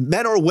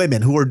 Men or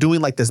women who are doing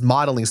like this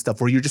modeling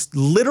stuff where you're just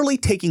literally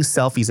taking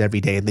selfies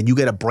every day and then you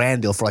get a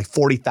brand deal for like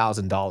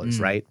 $40,000,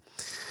 right?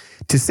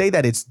 To say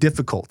that it's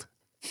difficult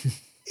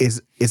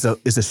is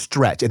a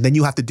stretch. And then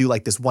you have to do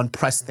like this one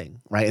press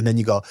thing, right? And then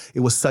you go,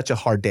 it was such a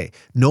hard day.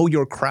 Know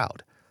your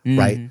crowd,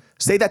 right?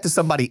 Say that to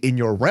somebody in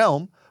your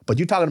realm, but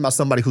you're talking about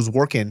somebody who's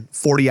working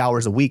 40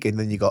 hours a week and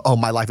then you go, oh,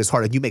 my life is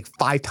hard. And you make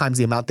 5 times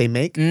the amount they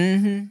make.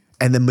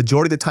 And then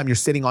majority of the time you're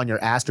sitting on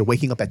your ass, you're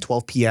waking up at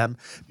 12 p.m.,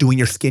 doing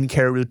your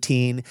skincare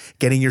routine,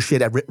 getting your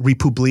shit at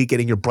Republique,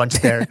 getting your brunch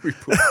there.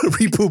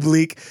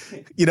 Republique.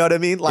 You know what I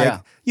mean?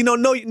 Like,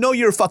 know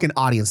your fucking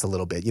audience a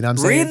little bit. You know what I'm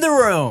saying? Read the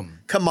room.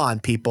 Come on,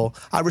 people.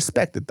 I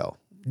respect it though.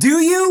 Do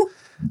you?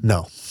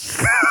 No.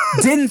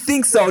 Didn't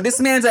think so. This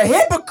man's a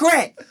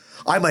hypocrite.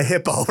 I'm a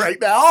hippo right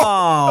now.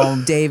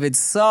 Oh, David.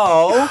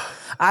 So,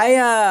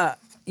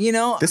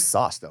 This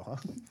sauce though, huh?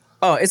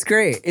 Oh, it's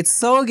great. It's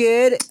so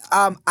good.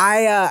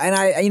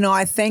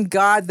 I thank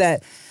God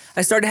that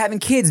I started having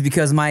kids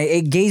because my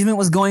engagement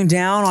was going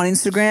down on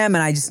Instagram and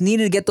I just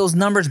needed to get those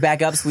numbers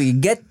back up so we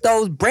could get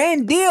those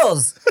brand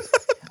deals.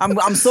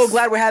 I'm so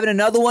glad we're having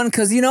another one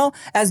because,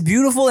 as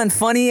beautiful and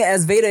funny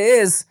as Veda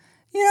is,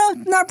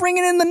 not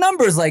bringing in the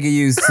numbers like it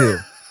used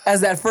to as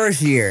that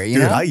first year,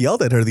 Dude, I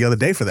yelled at her the other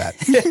day for that.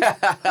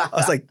 I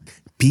was like,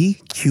 be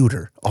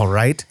cuter, all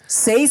right?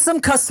 Say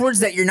some cuss words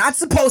that you're not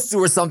supposed to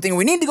or something.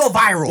 We need to go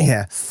viral.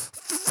 Yeah.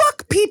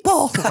 Fuck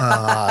people.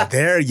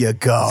 There you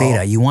go.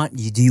 Veda,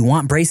 do you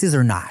want braces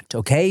or not?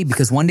 Okay,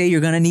 because one day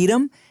you're gonna need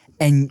them,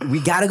 and we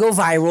gotta go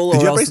viral.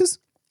 Did you have else- braces?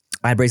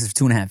 I had braces for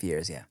 2.5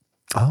 years. Yeah.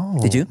 Oh.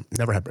 Did you?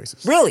 Never had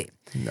braces. Really?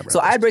 Never So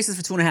had I had braces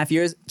for 2.5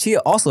 years. Chia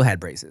also had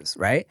braces,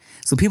 right?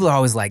 So people are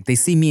always like, they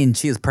see me and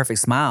Chia's perfect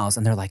smiles,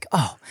 and they're like,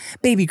 "Oh,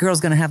 baby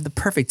girl's gonna have the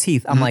perfect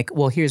teeth." I'm like,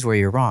 "Well, here's where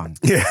you're wrong.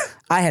 Yeah.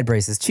 I had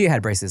braces. Chia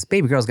had braces.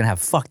 Baby girl's gonna have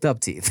fucked up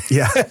teeth."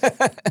 Yeah.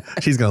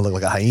 She's going to look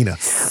like a hyena.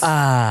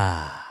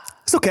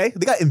 It's okay.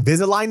 They got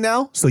Invisalign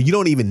now, so you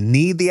don't even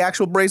need the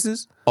actual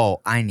braces.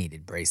 Oh, I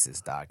needed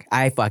braces, dog.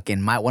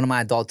 One of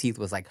my adult teeth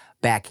was like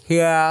back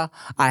here.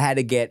 I had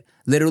to get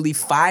literally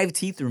 5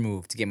 teeth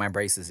removed to get my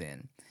braces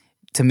in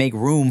to make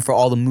room for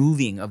all the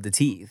moving of the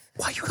teeth.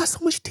 Why you got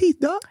so much teeth,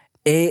 dog?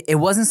 It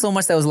wasn't so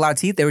much that it was a lot of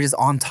teeth. They were just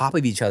on top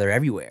of each other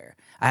everywhere.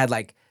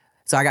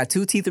 So I got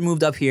 2 teeth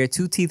removed up here,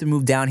 2 teeth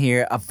removed down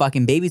here, a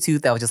fucking baby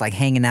tooth that was just like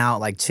hanging out,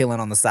 like chilling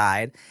on the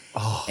side.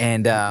 Oh,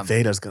 and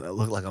Veda's going to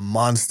look like a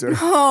monster.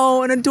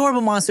 Oh, an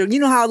adorable monster. You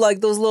know how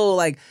like those little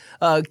like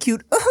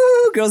cute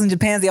girls in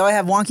Japan, they always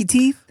have wonky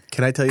teeth?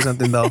 Can I tell you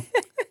something, though?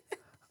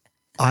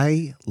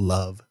 I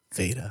love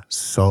Veda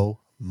so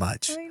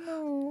much. I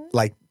know.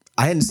 Like,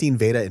 I hadn't seen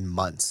Veda in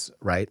months,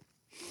 right?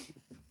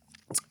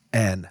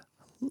 And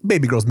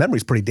baby girl's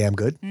memory's pretty damn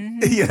good. You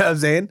know what I'm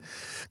saying?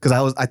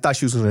 Because I thought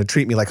she was going to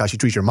treat me like how she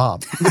treats your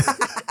mom. You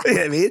know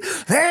what I mean?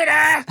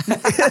 Veda!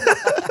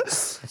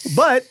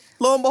 But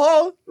lo and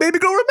behold, baby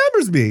girl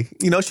remembers me.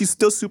 She's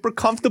still super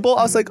comfortable.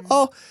 I was like,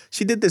 oh,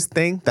 she did this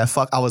thing that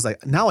I was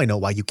like, now I know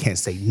why you can't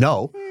say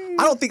no.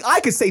 I don't think I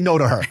could say no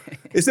to her.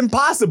 It's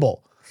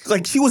impossible.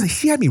 Like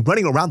she had me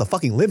running around the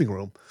fucking living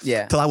room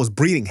till I was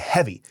breathing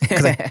heavy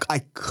because I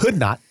could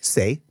not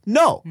say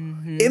no.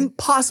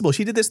 Impossible.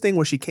 She did this thing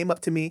where she came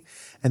up to me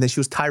and then she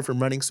was tired from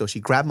running, so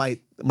she grabbed my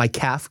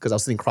calf because I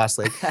was sitting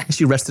cross-legged and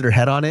she rested her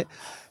head on it.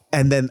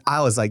 And then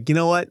I was like, you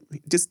know what?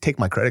 Just take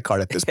my credit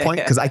card at this point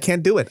because I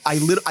can't do it.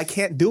 I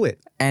can't do it.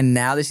 And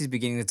now that she's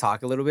beginning to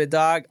talk a little bit,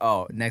 dog,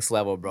 oh, next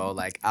level, bro.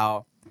 Like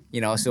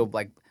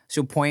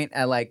she'll point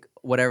at like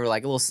whatever,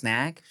 like a little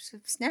snack.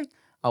 Snack.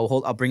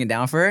 I'll bring it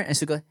down for her, and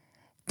she'll go,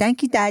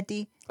 "Thank you,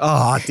 Daddy."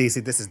 Oh,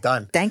 DC, this is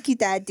done. Thank you,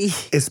 Daddy.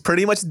 It's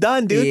pretty much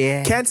done, dude.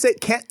 Yeah.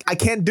 I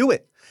can't do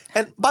it.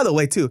 And by the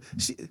way, too,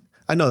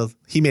 I know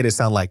he made it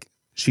sound like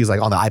she's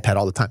like on the iPad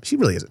all the time. She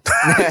really isn't.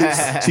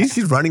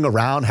 she's running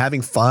around,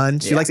 having fun.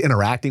 She likes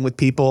interacting with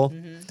people.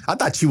 I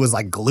thought she was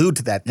like glued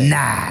to that thing.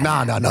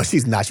 No,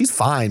 she's not. She's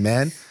fine,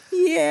 man.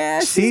 Yeah,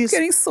 she's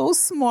getting so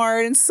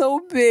smart and so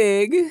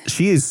big.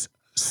 She is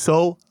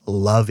so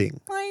loving.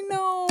 I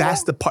know.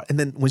 That's the part. And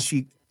then when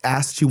she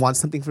asks, she wants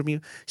something from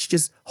you, she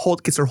just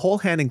gets her whole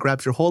hand and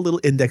grabs your whole little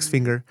index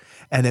finger,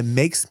 and it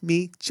makes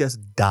me just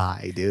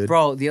die, dude.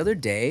 Bro, the other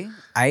day,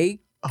 I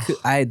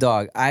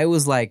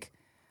was like,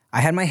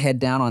 I had my head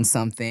down on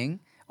something.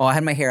 Oh, I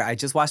had my hair. I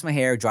just washed my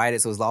hair, dried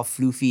it, so it was all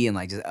floofy and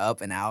like just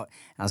up and out.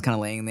 And I was kind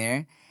of laying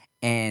there,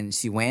 and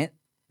she went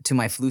to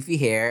my floofy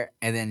hair,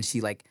 and then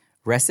she like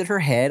rested her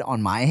head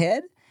on my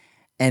head,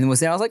 and was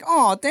there. I was like,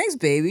 "Oh, thanks,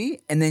 baby."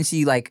 And then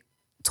she like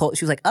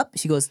she was like, "Up."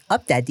 She goes,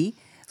 "Up, Daddy."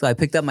 So I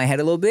picked up my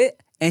head a little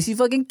bit, and she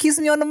fucking kissed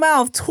me on the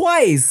mouth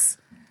twice,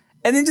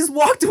 and then just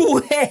walked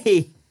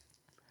away.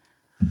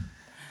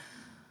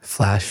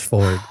 Flash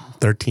forward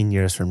 13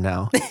 years from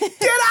now. Get out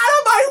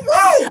of my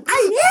room!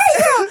 I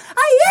hate him!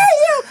 I hate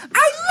him!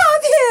 I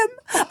love him!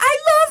 I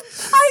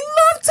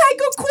love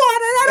Taika Quan,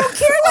 and I don't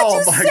care what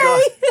you say.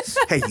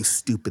 God. Hey, you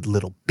stupid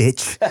little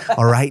bitch.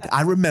 All right?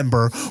 I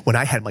remember when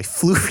I had my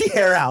floofy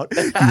hair out,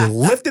 you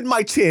lifted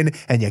my chin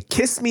and you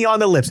kissed me on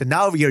the lips, and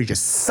now over here you're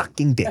just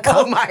sucking dick.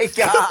 Huh? Oh my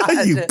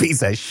God. You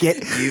piece of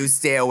shit. You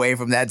stay away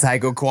from that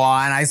Taika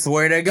Quan, I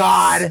swear to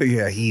God.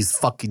 Yeah, he's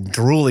fucking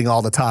drooling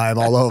all the time,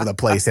 all over the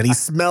place, and he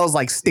smells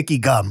like sticky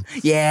gum.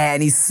 Yeah,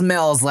 and he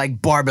smells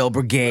like Barbell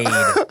Brigade.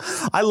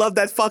 I love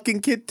that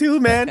fucking kid too,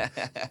 man.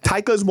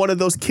 Taika's one of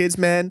those kids,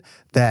 man,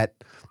 that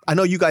I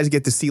know you guys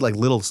get to see like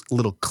little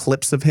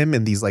clips of him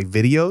in these like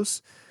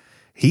videos.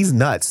 He's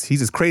nuts.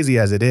 He's as crazy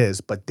as it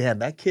is, but damn,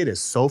 that kid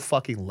is so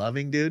fucking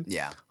loving, dude.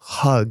 Yeah.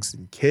 Hugs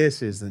and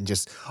kisses and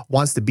just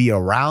wants to be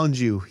around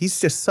you. He's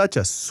just such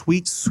a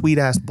sweet, sweet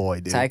ass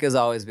boy, dude. Taika's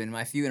always been,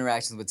 my few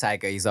interactions with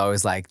Taika, he's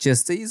always like,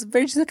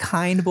 he's a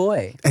kind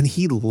boy. And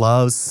he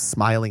loves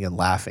smiling and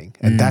laughing.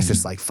 And that's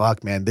just like,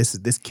 fuck, man,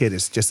 this kid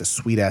is just a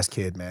sweet ass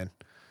kid, man.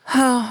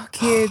 Oh,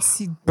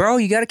 kids. Bro,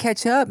 you got to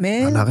catch up,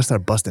 man. I'm not gonna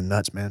start busting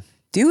nuts, man.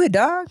 Do it,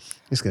 dog.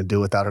 He's gonna do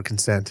it without her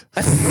consent.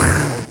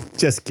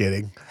 Just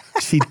kidding.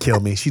 She'd kill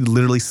me. She'd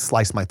literally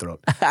slice my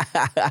throat.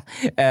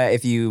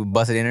 If you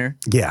busted in her?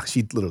 Yeah,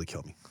 she'd literally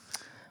kill me.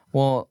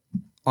 Well,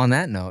 on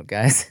that note,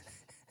 guys,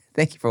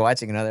 thank you for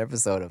watching another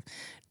episode of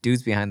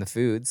Dudes Behind the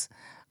Foods.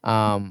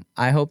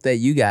 I hope that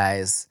you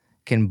guys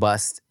can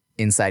bust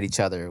inside each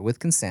other with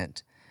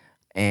consent.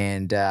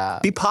 And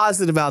be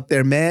positive out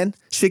there, man.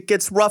 Shit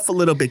gets rough a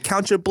little bit.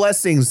 Count your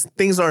blessings.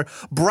 Things are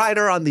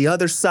brighter on the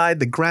other side.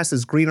 The grass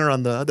is greener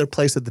on the other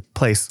place of the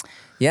place.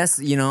 Yes,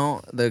 you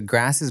know, the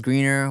grass is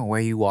greener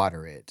where you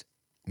water it,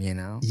 you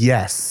know?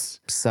 Yes.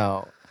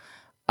 So,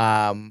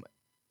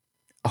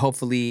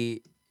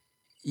 hopefully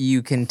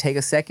you can take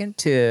a second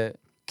to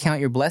count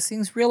your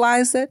blessings,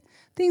 realize that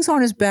things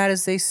aren't as bad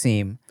as they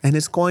seem. And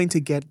it's going to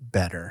get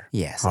better.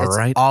 Yes, All it's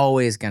right?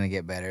 always going to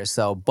get better.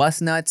 So,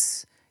 bust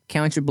nuts,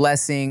 count your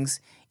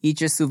blessings, eat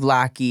your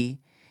souvlaki,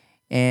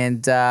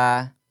 and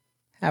have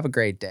a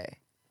great day.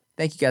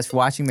 Thank you guys for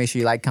watching. Make sure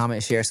you like,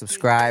 comment, share,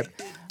 subscribe.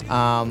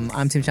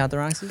 I'm Tim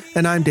Chantarangsu.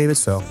 And I'm David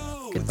So.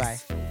 Goodbye.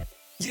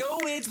 Yo,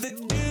 it's the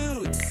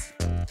dudes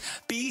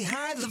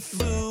behind the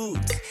food.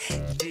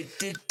 Dudes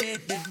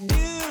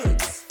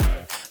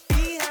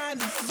behind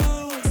the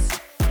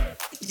foods.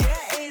 Yeah,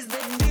 it's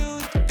the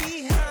dudes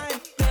behind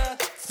the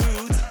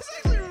foods. It's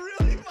actually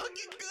really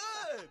fucking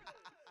good.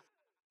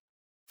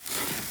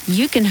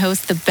 You can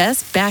host the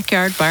best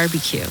backyard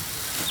barbecue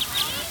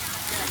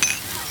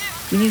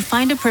when you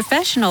find a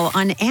professional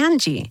on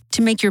Angie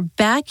to make your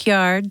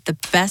backyard the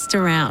best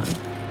around.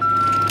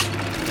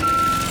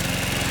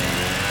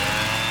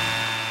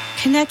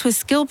 Connect with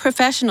skilled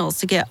professionals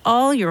to get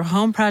all your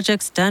home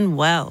projects done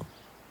well.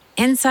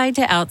 Inside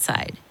to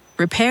outside,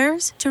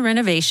 repairs to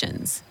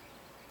renovations.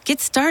 Get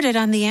started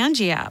on the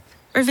Angie app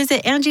or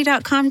visit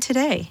Angie.com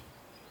today.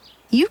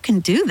 You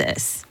can do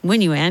this when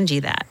you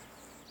Angie that.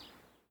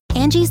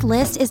 Angie's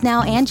List is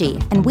now Angie,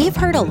 and we've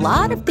heard a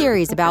lot of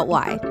theories about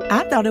why.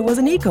 I thought it was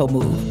an eco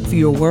move.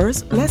 Fewer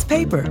words, less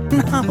paper.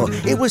 No,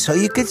 it was so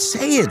you could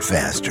say it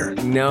faster.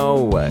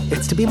 No,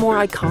 it's to be more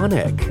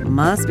iconic.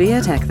 Must be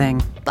a tech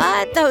thing.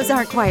 But those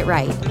aren't quite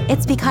right.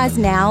 It's because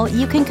now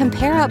you can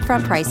compare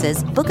upfront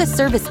prices, book a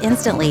service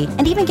instantly,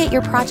 and even get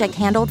your project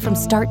handled from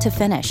start to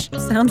finish.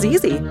 Sounds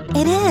easy.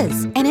 It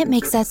is, and it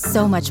makes us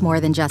so much more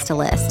than just a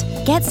list.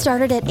 Get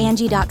started at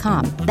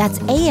Angie.com. That's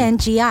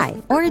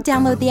ANGI, or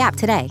download the app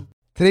today.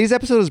 Today's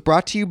episode is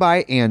brought to you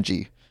by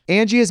Angie.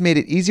 Angie has made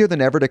it easier than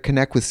ever to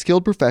connect with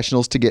skilled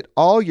professionals to get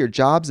all your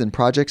jobs and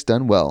projects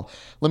done well.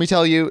 Let me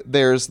tell you,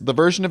 there's the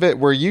version of it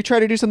where you try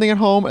to do something at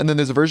home, and then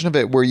there's a version of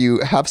it where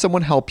you have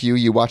someone help you,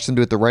 you watch them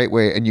do it the right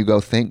way, and you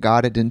go, thank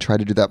God I didn't try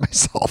to do that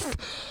myself.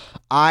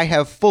 I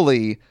have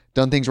fully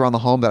done things around the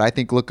home that I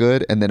think look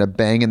good, and then a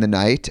bang in the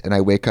night, and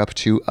I wake up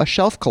to a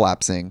shelf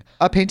collapsing,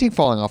 a painting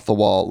falling off the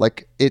wall.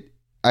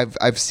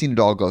 I've seen it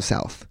all go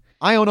south.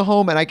 I own a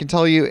home, and I can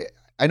tell you,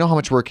 I know how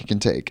much work it can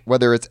take.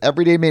 Whether it's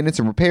everyday maintenance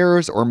and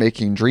repairs or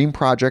making dream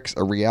projects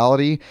a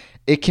reality,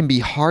 it can be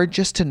hard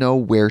just to know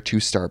where to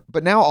start.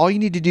 But now all you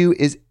need to do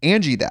is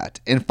Angie that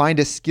and find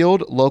a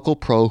skilled local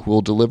pro who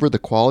will deliver the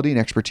quality and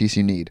expertise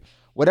you need.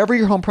 Whatever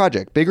your home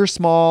project, big or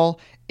small,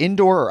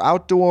 indoor or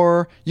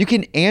outdoor, you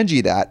can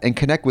Angie that and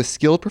connect with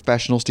skilled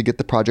professionals to get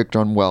the project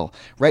done well.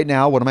 Right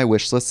now, one of my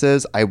wish lists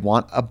is I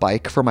want a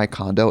bike for my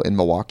condo in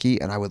Milwaukee,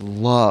 and I would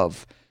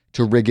love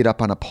to rig it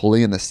up on a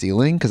pulley in the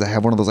ceiling because I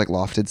have one of those like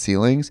lofted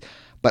ceilings,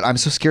 but I'm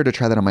so scared to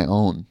try that on my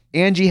own.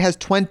 Angie has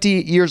 20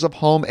 years of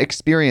home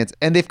experience,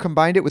 and they've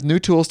combined it with new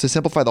tools to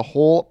simplify the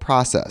whole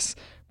process.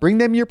 Bring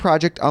them your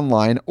project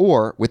online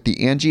or with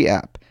the Angie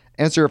app.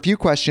 Answer a few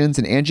questions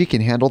and Angie can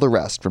handle the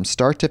rest from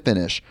start to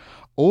finish,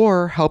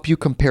 or help you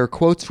compare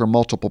quotes from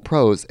multiple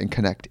pros and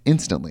connect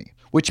instantly,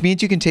 which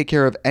means you can take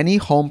care of any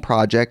home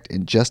project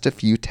in just a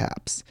few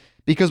taps.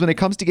 Because when it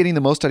comes to getting the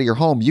most out of your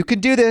home, you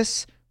can do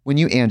this when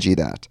you Angie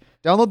that.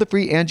 Download the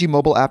free Angie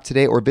mobile app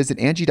today or visit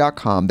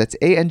Angie.com. That's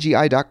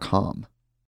ANGI.com.